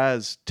 Nobody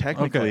has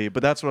technically, Okay.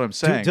 but that's what I'm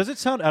saying. Does it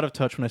sound out of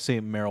touch when I say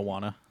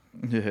marijuana?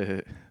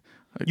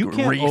 Like You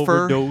can't reefer?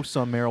 overdose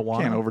on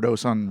marijuana. Can't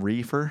overdose on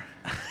reefer.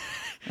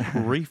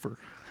 Reefer.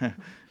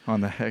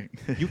 On the heck.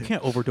 You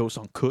can't overdose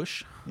on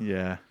Kush.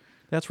 Yeah.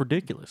 That's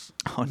ridiculous.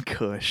 On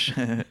Kush.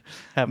 Have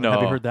you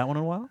heard that one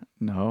in a while?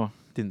 No.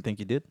 Didn't think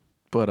you did.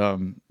 But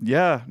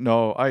yeah,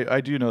 no,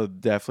 I do know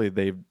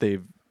definitely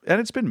they've and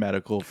it's been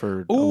medical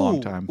for a long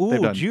time. Ooh,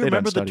 They've done, do you they've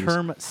done remember the studies.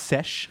 term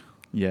sesh?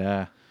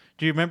 Yeah.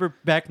 Do you remember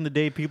back in the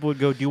day people would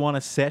go, "Do you want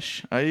a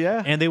sesh?"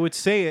 Yeah. And they would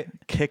say it,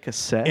 Kick a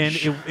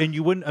sesh. and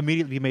you wouldn't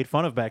immediately be made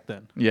fun of back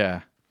then.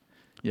 Yeah.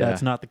 Yeah.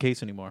 That's not the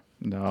case anymore.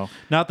 No.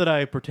 Not that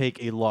I partake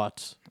a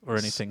lot or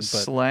anything, but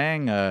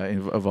Slang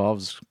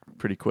evolves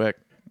pretty quick.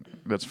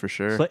 That's for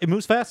sure. it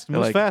moves fast. It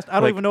moves Like- fast. I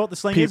don't like even know what the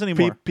slang is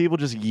anymore. People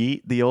just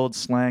yeet the old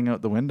slang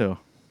out the window.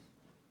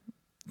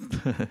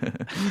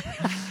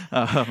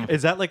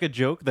 Is that like a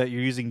joke that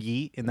you're using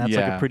yeet and that's like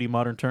Yeah. a pretty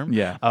modern term?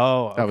 Yeah.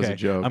 Oh, okay. That was a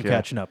joke, I'm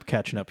yeah.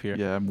 catching up here.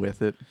 Yeah, I'm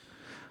with it.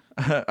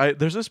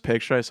 There's this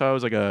picture I saw. It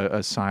was like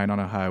a sign on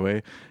a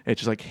highway. It's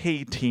just like,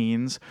 "Hey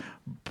teens,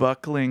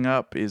 buckling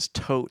up is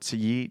totes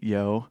yeet,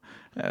 yo."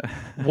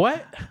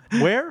 What?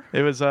 Where?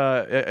 It was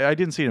I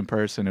didn't see it in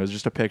person. It was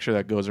just a picture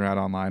that goes around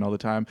online all the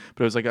time.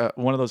 But it was like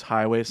one of those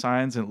highway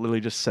signs, and it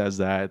literally just says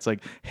that. It's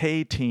like,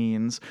 "Hey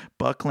teens,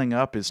 buckling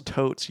up is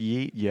totes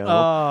yeet, yo."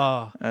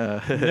 Oh,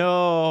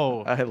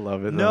 no. I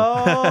love it.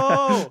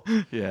 Though.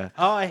 No. Yeah.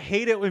 Oh, I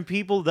hate it when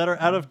people that are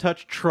out of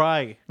touch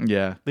try.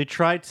 Yeah. They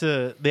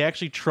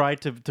actually try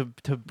to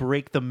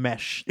break the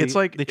mesh. It's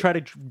like- they try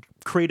to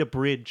create a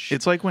bridge.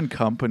 It's like when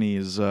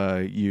companies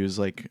use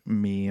like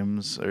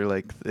memes or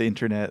like the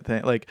internet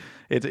thing. Like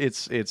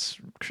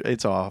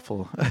it's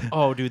awful.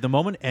 Oh, dude, the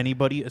moment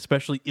anybody,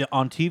 especially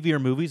on TV or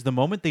movies, the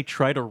moment they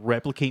try to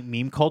replicate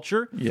meme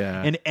culture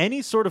Yeah. in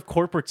any sort of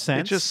corporate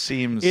sense, just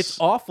seems- it's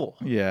awful.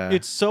 Yeah.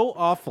 It's so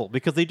awful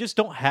because they just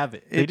don't have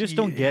it. They just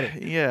don't get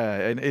it. Yeah,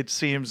 and it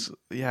seems.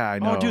 Yeah, I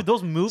know. Oh, dude,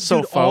 those movies, So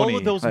all phony,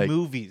 of those like-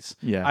 movies.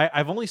 Yeah.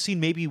 I've only seen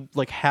maybe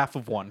like half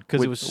of one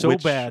because it was so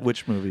Which- bad.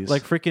 which movies?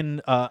 Like freaking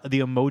the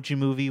Emoji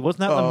Movie. Wasn't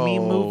that the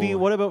meme movie? Oh.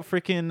 What about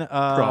freaking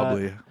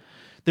Probably.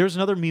 There was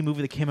another meme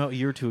movie that came out a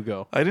year or two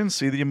ago. I didn't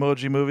see the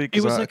Emoji Movie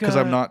It was because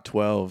like I'm not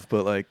 12,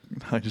 but like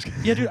I just.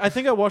 Yeah, dude, I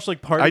think I watched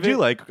like part I of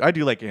it.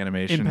 do like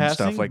animation in and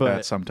stuff passing, like but-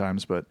 that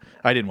sometimes, but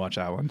I didn't watch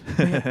that one.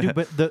 Dude,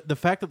 but the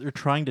fact that they're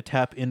trying to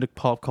tap into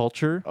pop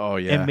culture Oh,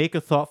 yeah. and make a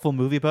thoughtful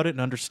movie about it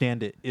and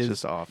understand it It's is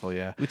just awful.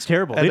 Yeah. it's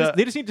terrible. And,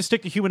 They just need to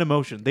stick to human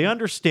emotion. They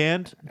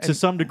understand to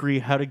some degree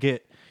how to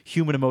get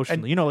human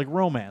emotion. Like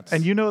romance.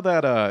 And you know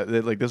that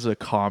like this is a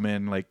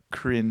common like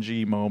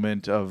cringy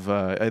moment of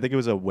I think it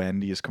was a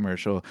Wendy's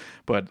commercial,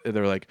 but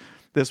they're like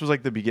this was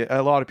like the begin.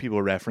 A lot of people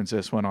reference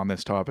this one on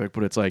this topic,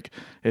 but it's like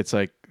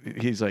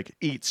he's like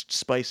eats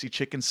spicy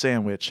chicken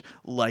sandwich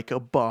like a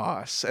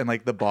boss, and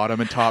like the bottom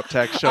and top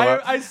text show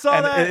up. I saw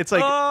and that. It's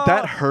like Oh.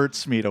 that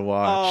hurts me to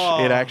watch.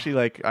 Oh. It actually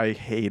like I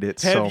hate it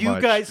so much. have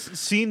you guys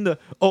seen the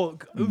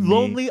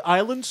Lonely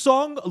Island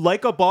song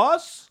 "Like a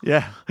Boss"?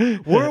 Yeah.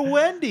 We're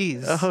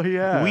Wendy's. Oh,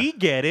 yeah. we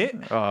get it.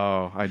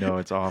 Oh, I know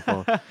it's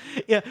awful.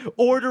 Yeah,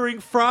 ordering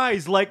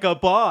fries like a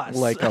boss.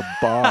 Like a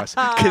boss,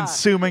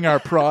 consuming our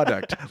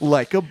product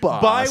like a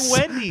boss. Buy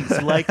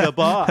Wendy's like a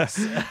boss.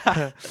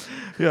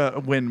 Yeah,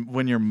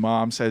 when your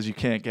mom says you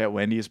can't get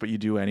Wendy's but you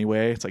do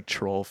anyway, it's like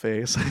troll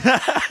face.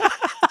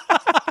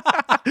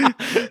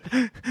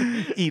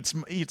 eats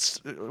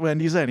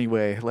Wendy's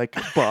anyway, like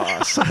a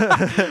boss.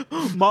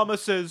 Mama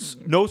says,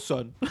 "No,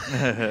 son.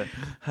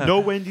 No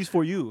Wendy's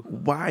for you."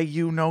 Why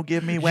you no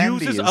give me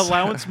Wendy's? Uses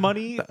allowance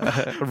money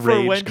for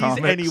Rage Wendy's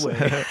comics. anyway.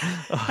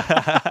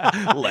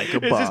 like a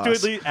It's boss.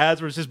 just doing the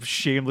ads where it's just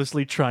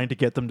shamelessly trying to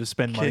get them to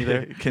spend money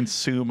there.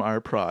 Consume our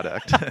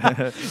product.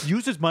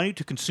 Uses money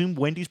to consume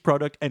Wendy's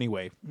product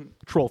anyway.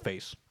 Troll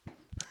face.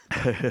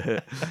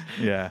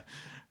 Yeah.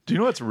 Do you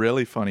know what's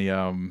really funny?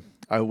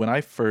 When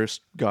I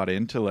first got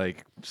into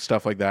like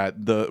stuff like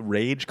that, the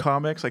Rage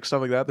comics, like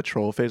stuff like that, the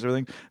troll face,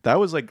 everything, that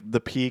was like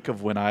the peak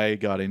of when I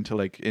got into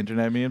like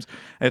internet memes.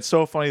 And it's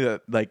so funny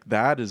that like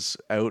that is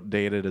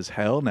outdated as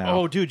hell now.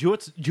 Oh, dude, do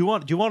you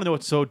want to know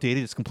what's so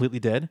dated? It's completely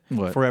dead.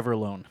 What? Forever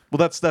Alone. Well,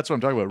 that's what I'm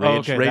talking about.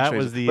 Rage, okay, Rage that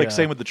face. was the, like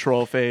same with the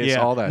troll face,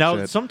 all that now,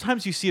 shit.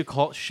 sometimes you see a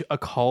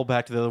call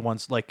back to the other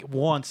ones like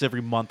once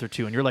every month or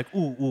two, and you're like,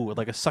 ooh,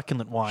 like a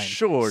succulent wine.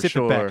 Sure, Sip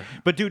it back. sure.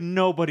 But dude,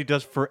 nobody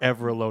does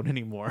Forever Alone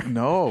anymore.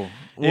 No,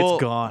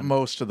 It's gone.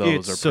 Most of those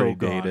It's are so pretty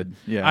gone. dated.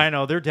 Yeah, I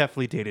know they're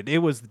definitely dated. It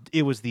was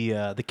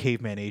the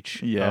caveman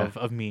age Yeah.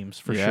 of memes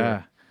for yeah.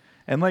 sure.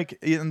 And like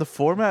in the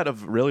format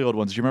of really old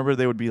ones, do you remember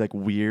they would be like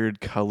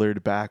weird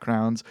colored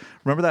backgrounds?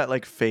 Remember that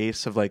like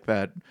face of like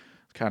that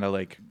kind of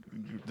like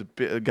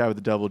the guy with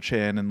the double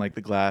chin and like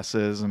the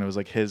glasses, and it was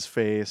like his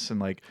face and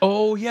like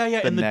Oh yeah,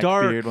 in the neck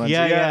dark. beard ones.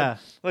 Yeah.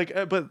 Like,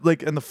 but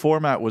like, and the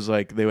format was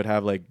like they would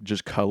have like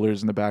just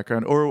colors in the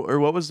background, or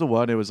what was the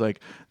one? It was like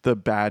the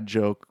bad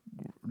joke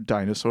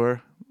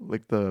dinosaur,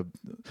 like the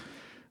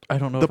I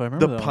don't know if I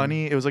remember that one.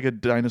 punny. It was like a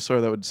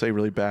dinosaur that would say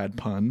really bad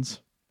puns.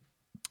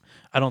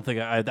 I don't think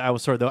I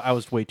was sorry though. I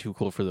was way too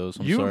cool for those.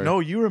 I'm sorry. No,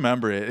 you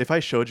remember it. If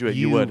I showed you it,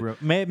 you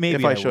would. Maybe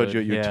if I showed would,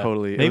 you it, you yeah.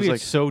 totally. Maybe it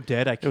was it's so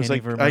dead I can't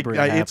even remember it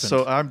it's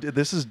happened.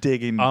 this is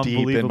digging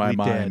deep in my Unbelievably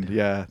mind. dead.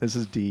 Yeah, this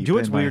is deep. Do you know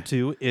what's weird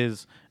too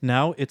is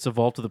now it's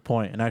evolved to the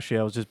point, and actually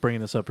I was just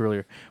bringing this up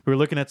earlier. We were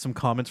looking at some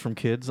comments from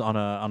kids on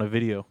a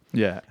video,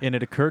 Yeah. and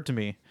it occurred to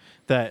me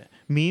that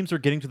memes are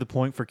getting to the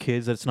point for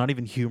kids that it's not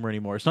even humor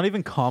anymore. It's not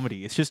even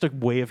comedy. It's just a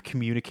way of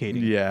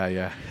communicating.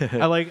 Yeah.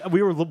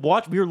 We were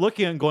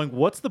looking and going,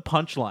 what's the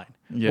punchline?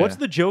 Yeah. What's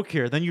the joke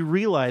here? Then you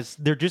realize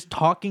they're just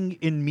talking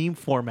in meme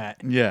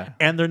format. Yeah.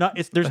 And they're not.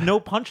 There's no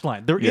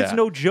punchline. There is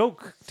no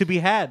joke to be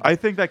had. I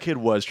think that kid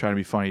was trying to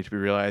be funny. To be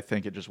real, I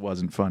think it just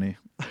wasn't funny.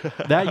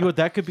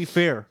 That could be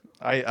fair.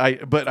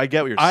 But I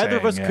get what you're saying. Either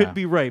of us could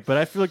be right, but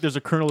I feel like there's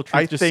a kernel of truth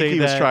I to think say he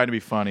was that trying to be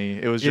funny.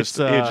 It was just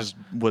it just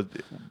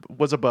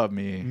was above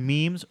me.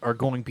 memes are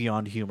going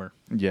beyond humor.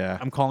 Yeah.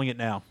 I'm calling it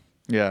now.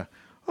 Yeah.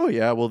 Oh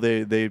yeah. Well,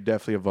 they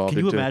definitely evolved. Can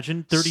you into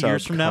imagine 30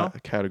 years from now?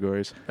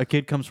 Categories. A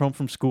kid comes home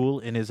from school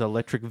in his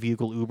electric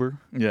vehicle Uber.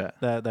 Yeah.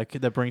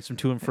 That brings him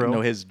to and fro.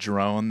 No, his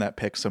drone that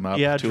picks him up.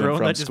 Yeah, to drone and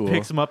from that just school.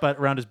 picks him up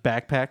around his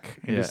backpack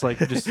and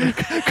just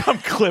Come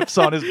clips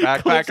on his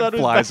backpack and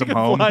flies him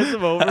home. Flies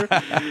him over.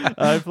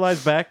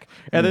 Flies back,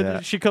 and then Yeah.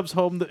 she comes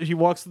home. She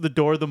walks to the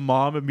door. The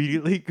mom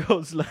immediately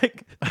goes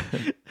like,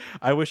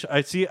 "I wish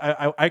I see.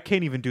 I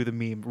can't even do the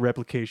meme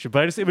replication,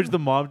 but I just imagine the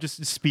mom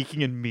just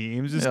speaking in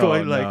memes, just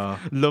going no.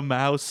 like,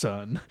 "Lamau,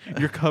 son,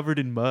 you're covered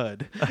in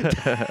mud."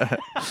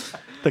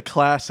 The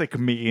classic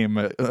meme,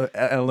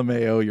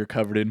 LMAO, you're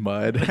covered in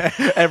mud.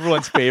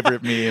 Everyone's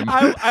favorite meme.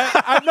 I'm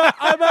not.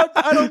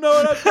 I don't know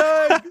what I'm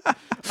doing.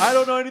 I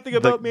don't know anything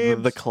about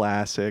memes. The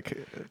classic.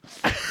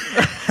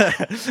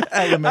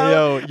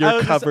 LMAO,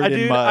 you're covered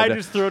in mud. I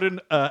just threw it in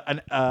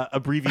an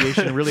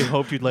abbreviation and really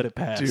hoped you'd let it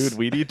pass. Dude,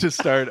 we need to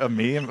start a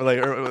meme.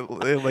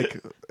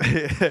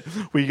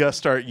 We gotta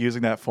start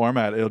using that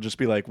format. It'll just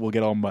be like, we'll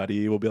get all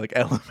muddy. We'll be like,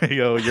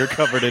 LMAO, you're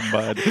covered in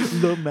mud.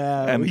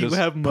 Lamau, And you just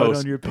have mud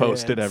on your pants.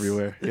 post it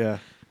everywhere. Yeah.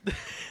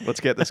 Let's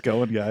get this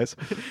going, guys.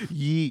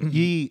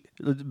 Yeet,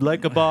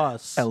 like a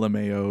boss.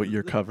 LMAO,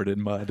 you're covered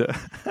in mud.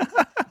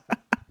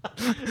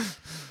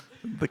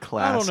 The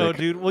classic. I don't know,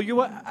 dude.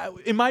 Well,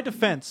 in my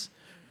defense,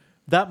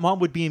 that mom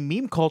would be in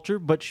meme culture,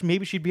 but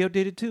maybe she'd be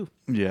outdated too.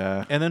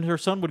 Yeah. And then her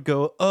son would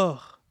go,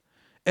 "Ugh,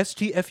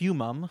 STFU,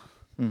 mom,"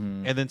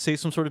 and then say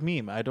some sort of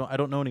meme. I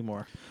don't know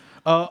anymore.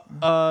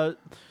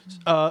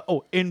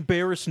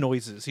 Embarrass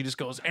noises. He just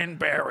goes,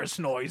 embarrass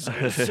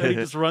noises. And he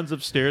just runs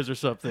upstairs or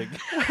something.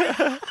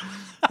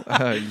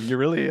 You're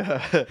really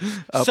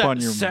up on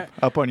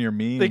your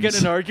memes. They get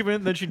in an argument,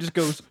 and then she just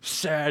goes,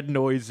 sad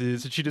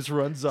noises, and she just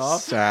runs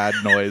off. Sad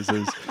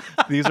noises.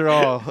 These are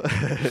all.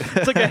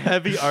 It's like a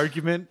heavy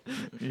argument.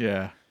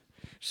 Yeah.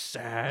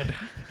 Sad.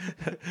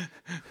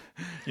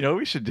 You know what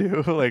we should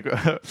do? Like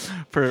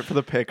for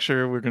the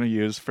picture we're gonna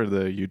use for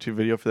the YouTube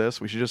video for this,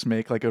 we should just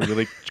make like a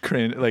really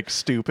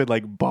stupid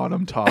like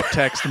bottom top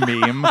text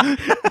meme.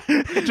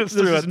 Just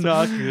throw it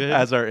not good.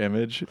 as our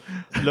image.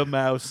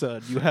 Lamau,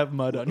 son, you have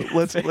mud on your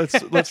Let's face.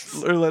 let's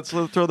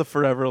throw the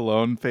forever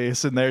alone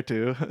face in there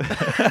too.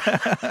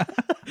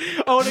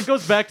 Oh, and it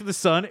goes back to the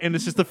sun, and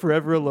it's just the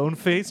forever alone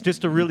face,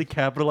 just to really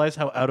capitalize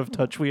how out of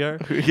touch we are.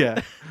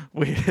 Yeah.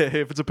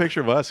 If it's a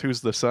picture of us,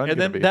 who's the sun? And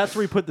then that's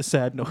where we put the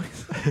sad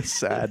noise.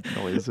 Sad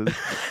noises.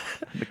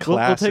 The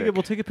classic.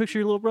 We'll take a picture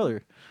of your little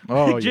brother.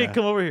 Oh, Jake, yeah.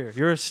 come over here.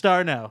 You're a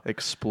star now.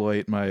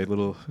 Exploit my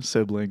little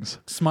siblings.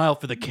 Smile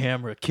for the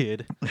camera,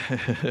 kid.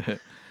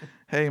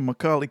 Hey,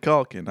 Macaulay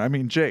Culkin. I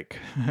mean, Jake.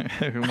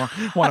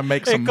 Want to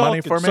make some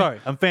money Culkin, for me?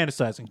 sorry, I'm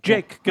fantasizing.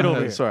 Jake, get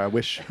over here. Sorry, I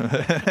wish.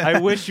 I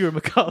wish you were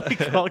Macaulay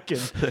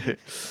Culkin.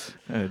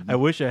 I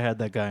wish I had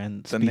that guy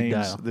in speed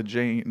dial.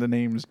 The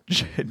name's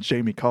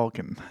Jamie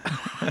Culkin.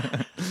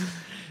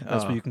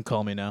 That's what you can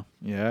call me now.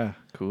 Yeah,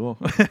 cool.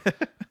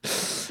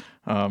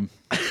 Yeah,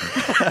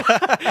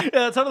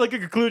 that sounded like a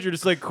conclusion.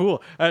 Just like,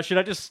 cool. Should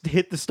I just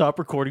hit the stop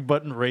recording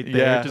button right there?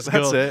 Yeah, just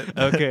that's go, it.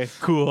 Okay,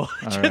 cool.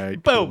 All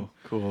right, boom.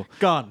 Cool.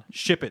 Gone.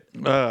 Ship it.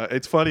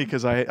 It's funny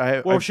because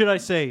Or should I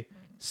say,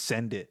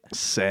 send it?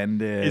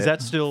 Send it. Is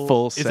that still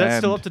full Is send? that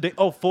still up to date?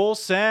 Oh, full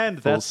send.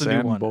 That's Full the new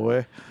send, one.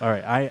 boy. All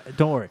right.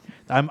 Don't worry.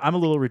 I'm a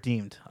little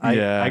redeemed.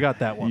 I got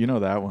that one. You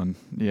know that one.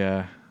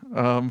 Yeah.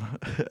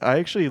 I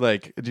actually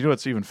do you know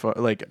what's even fun?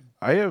 Like,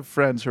 I have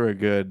friends who are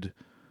good,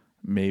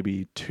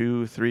 maybe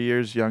 2-3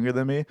 years younger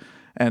than me.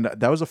 And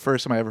that was the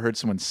first time I ever heard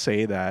someone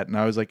say that. And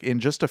I was like, in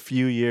just a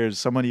few years,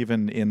 someone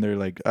even in their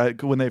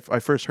when I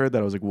first heard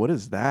that, I was like, what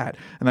is that?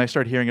 And I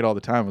started hearing it all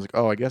the time. I was like,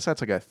 oh, I guess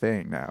that's like a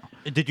thing now.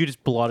 Did you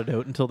just blot it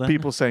out until then?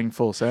 People saying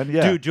full send?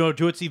 Yeah. Dude, do you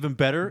know what's even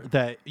better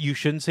that you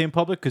shouldn't say in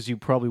public because you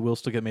probably will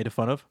still get made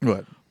fun of?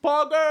 What?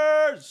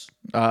 Poggers.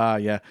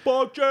 Yeah.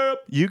 Pog champ.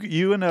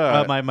 You and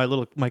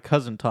My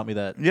cousin taught me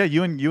that. yeah,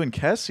 you and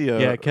Kessia,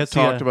 Yeah, Kessia.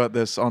 talked about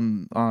this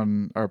on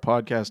our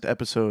podcast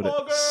episode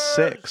Poggers!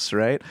 6,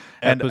 right?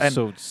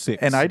 Episode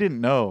 6. And I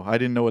didn't know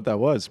what that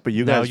was, but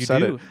you Now guys you said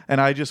do. it,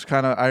 and I just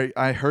kind of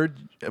I heard,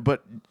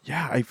 but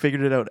yeah, I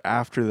figured it out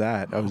after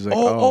that. I was like,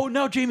 Oh,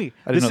 no, Jamie.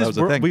 I didn't know that was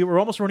a thing. We were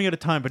almost running out of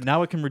time, but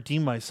now I can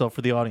redeem myself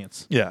for the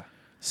audience. yeah.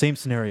 Same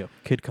scenario.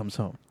 Kid comes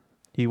home.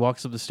 He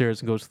walks up the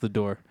stairs and goes to the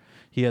door.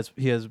 He has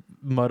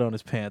mud on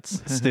his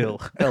pants still.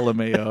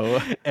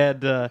 LMAO.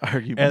 And Are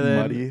you and then,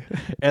 muddy?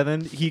 And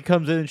then he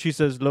comes in and she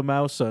says,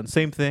 "Lamau, son."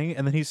 Same thing.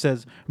 And then he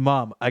says,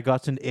 "Mom, I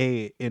got an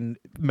A in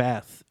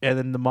math." And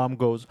then the mom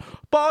goes,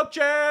 "Pog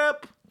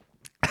champ."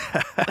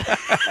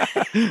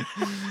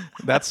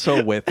 That's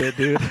so with it,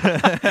 dude.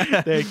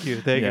 Thank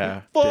you.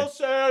 Yeah. Full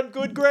send,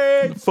 good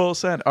grades. Full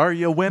send. Are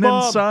you winning,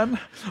 Mom, son?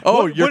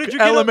 Oh, what you're did you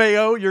get on-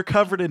 LMAO. You're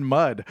covered in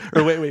mud.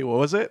 Or wait, what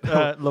was it?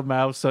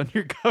 Lamau, son,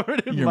 you're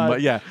covered in Your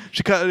mud. yeah,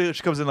 she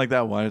comes in like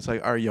that one. It's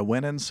like, "Are you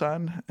winning,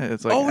 son?" And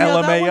it's like, Oh,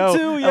 yeah, that LMAO, one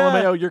too, yeah.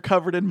 LMAO, you're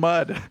covered in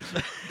mud.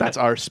 That's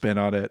our spin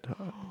on it.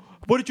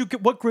 What did you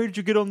get? What grade did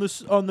you get on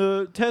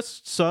the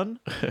test, son?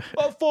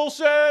 A full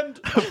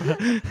send.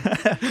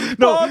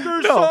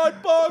 Boggers, son,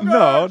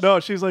 boggers. No.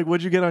 She's like,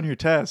 "What'd you get on your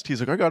test?"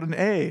 He's like, "I got an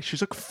A."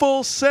 She's like,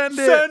 "Full send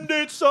it, Send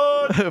it,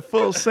 son.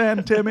 full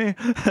send, Timmy."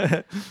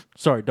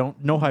 Sorry,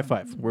 no high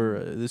five. We're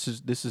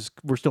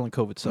we're still in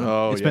COVID, son.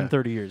 Oh, It's yeah. been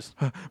 30 years.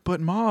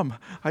 But Mom,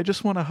 I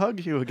just want to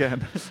hug you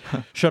again.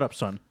 Shut up,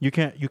 son. You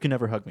can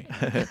never hug me.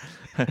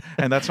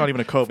 And that's not even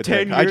a COVID 10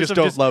 thing. years I just of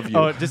don't love you.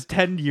 Oh, just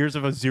 10 years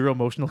of a zero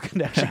emotional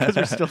connection because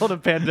we're still in a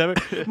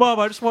pandemic. Mom,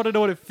 I just want to know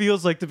what it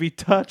feels like to be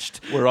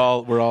touched. We're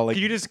all like,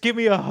 Can you just give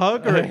me a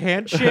hug or a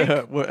handshake?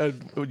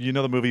 You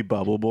know the movie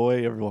Bubble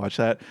Boy? You ever watch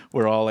that?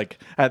 We're all like,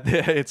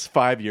 it's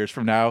 5 years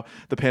from now.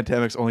 The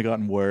pandemic's only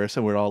gotten worse,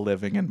 and we're all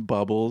living in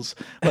bubbles.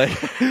 Like,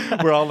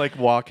 we're all like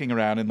walking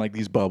around in like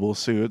these bubble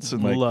suits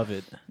and like Love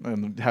it.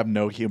 and have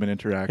no human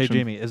interaction. Hey,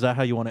 Jamie, is that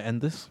how you want to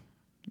end this?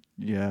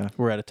 Yeah,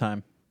 We're out of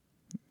time.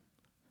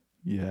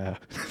 yeah.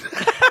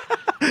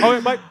 All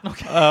right, bye.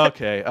 Okay.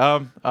 Okay.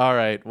 All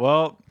right.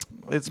 Well,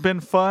 it's been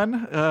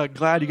fun.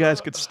 Glad you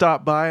guys could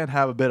stop by and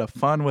have a bit of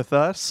fun with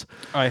us.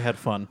 I had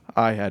fun.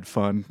 I had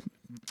fun.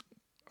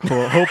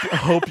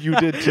 Hope you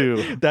did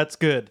too. That's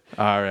good.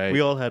 All right. We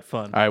all had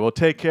fun. All right. Well,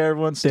 take care,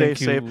 everyone. Stay Thank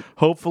safe. you.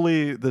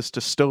 Hopefully, this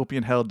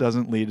dystopian hell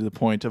doesn't lead to the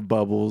point of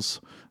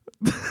bubbles,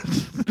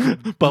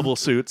 bubble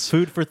suits.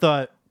 Food for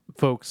thought,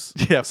 folks.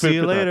 Yeah. See food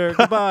you for thought. later.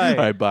 Goodbye. All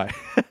right. Bye.